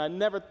something I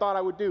never thought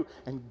I would do.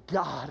 And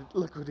God,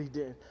 look what he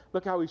did.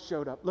 Look how he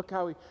showed up. Look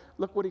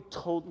what he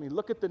told me.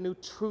 Look at the new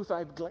truth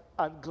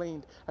I've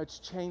gleaned. It's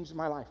changed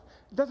my life.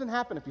 It doesn't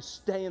happen if you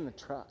stay in the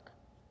truck.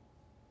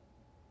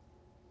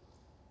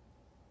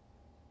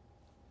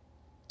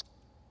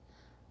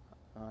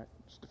 All right,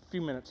 just a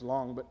few minutes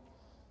long, but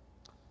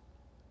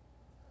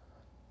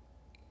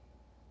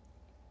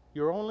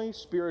you're only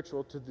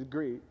spiritual to the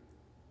degree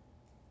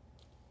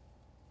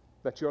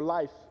that your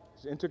life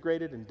is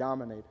integrated and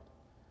dominated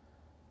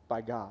by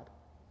God.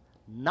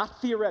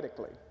 Not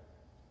theoretically,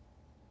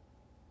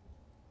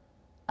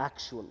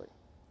 actually.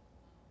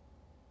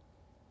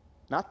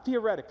 Not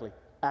theoretically,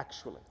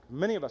 actually.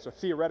 Many of us are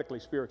theoretically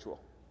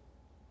spiritual.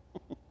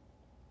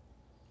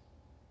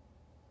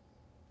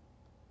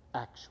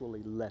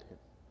 Actually let him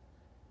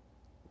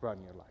run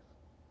your life.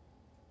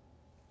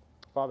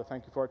 Father,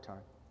 thank you for our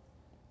time.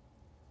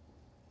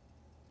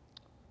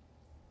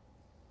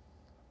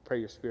 Pray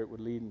your Spirit would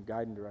lead and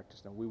guide and direct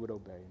us, and we would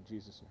obey. In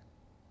Jesus'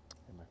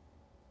 name, amen.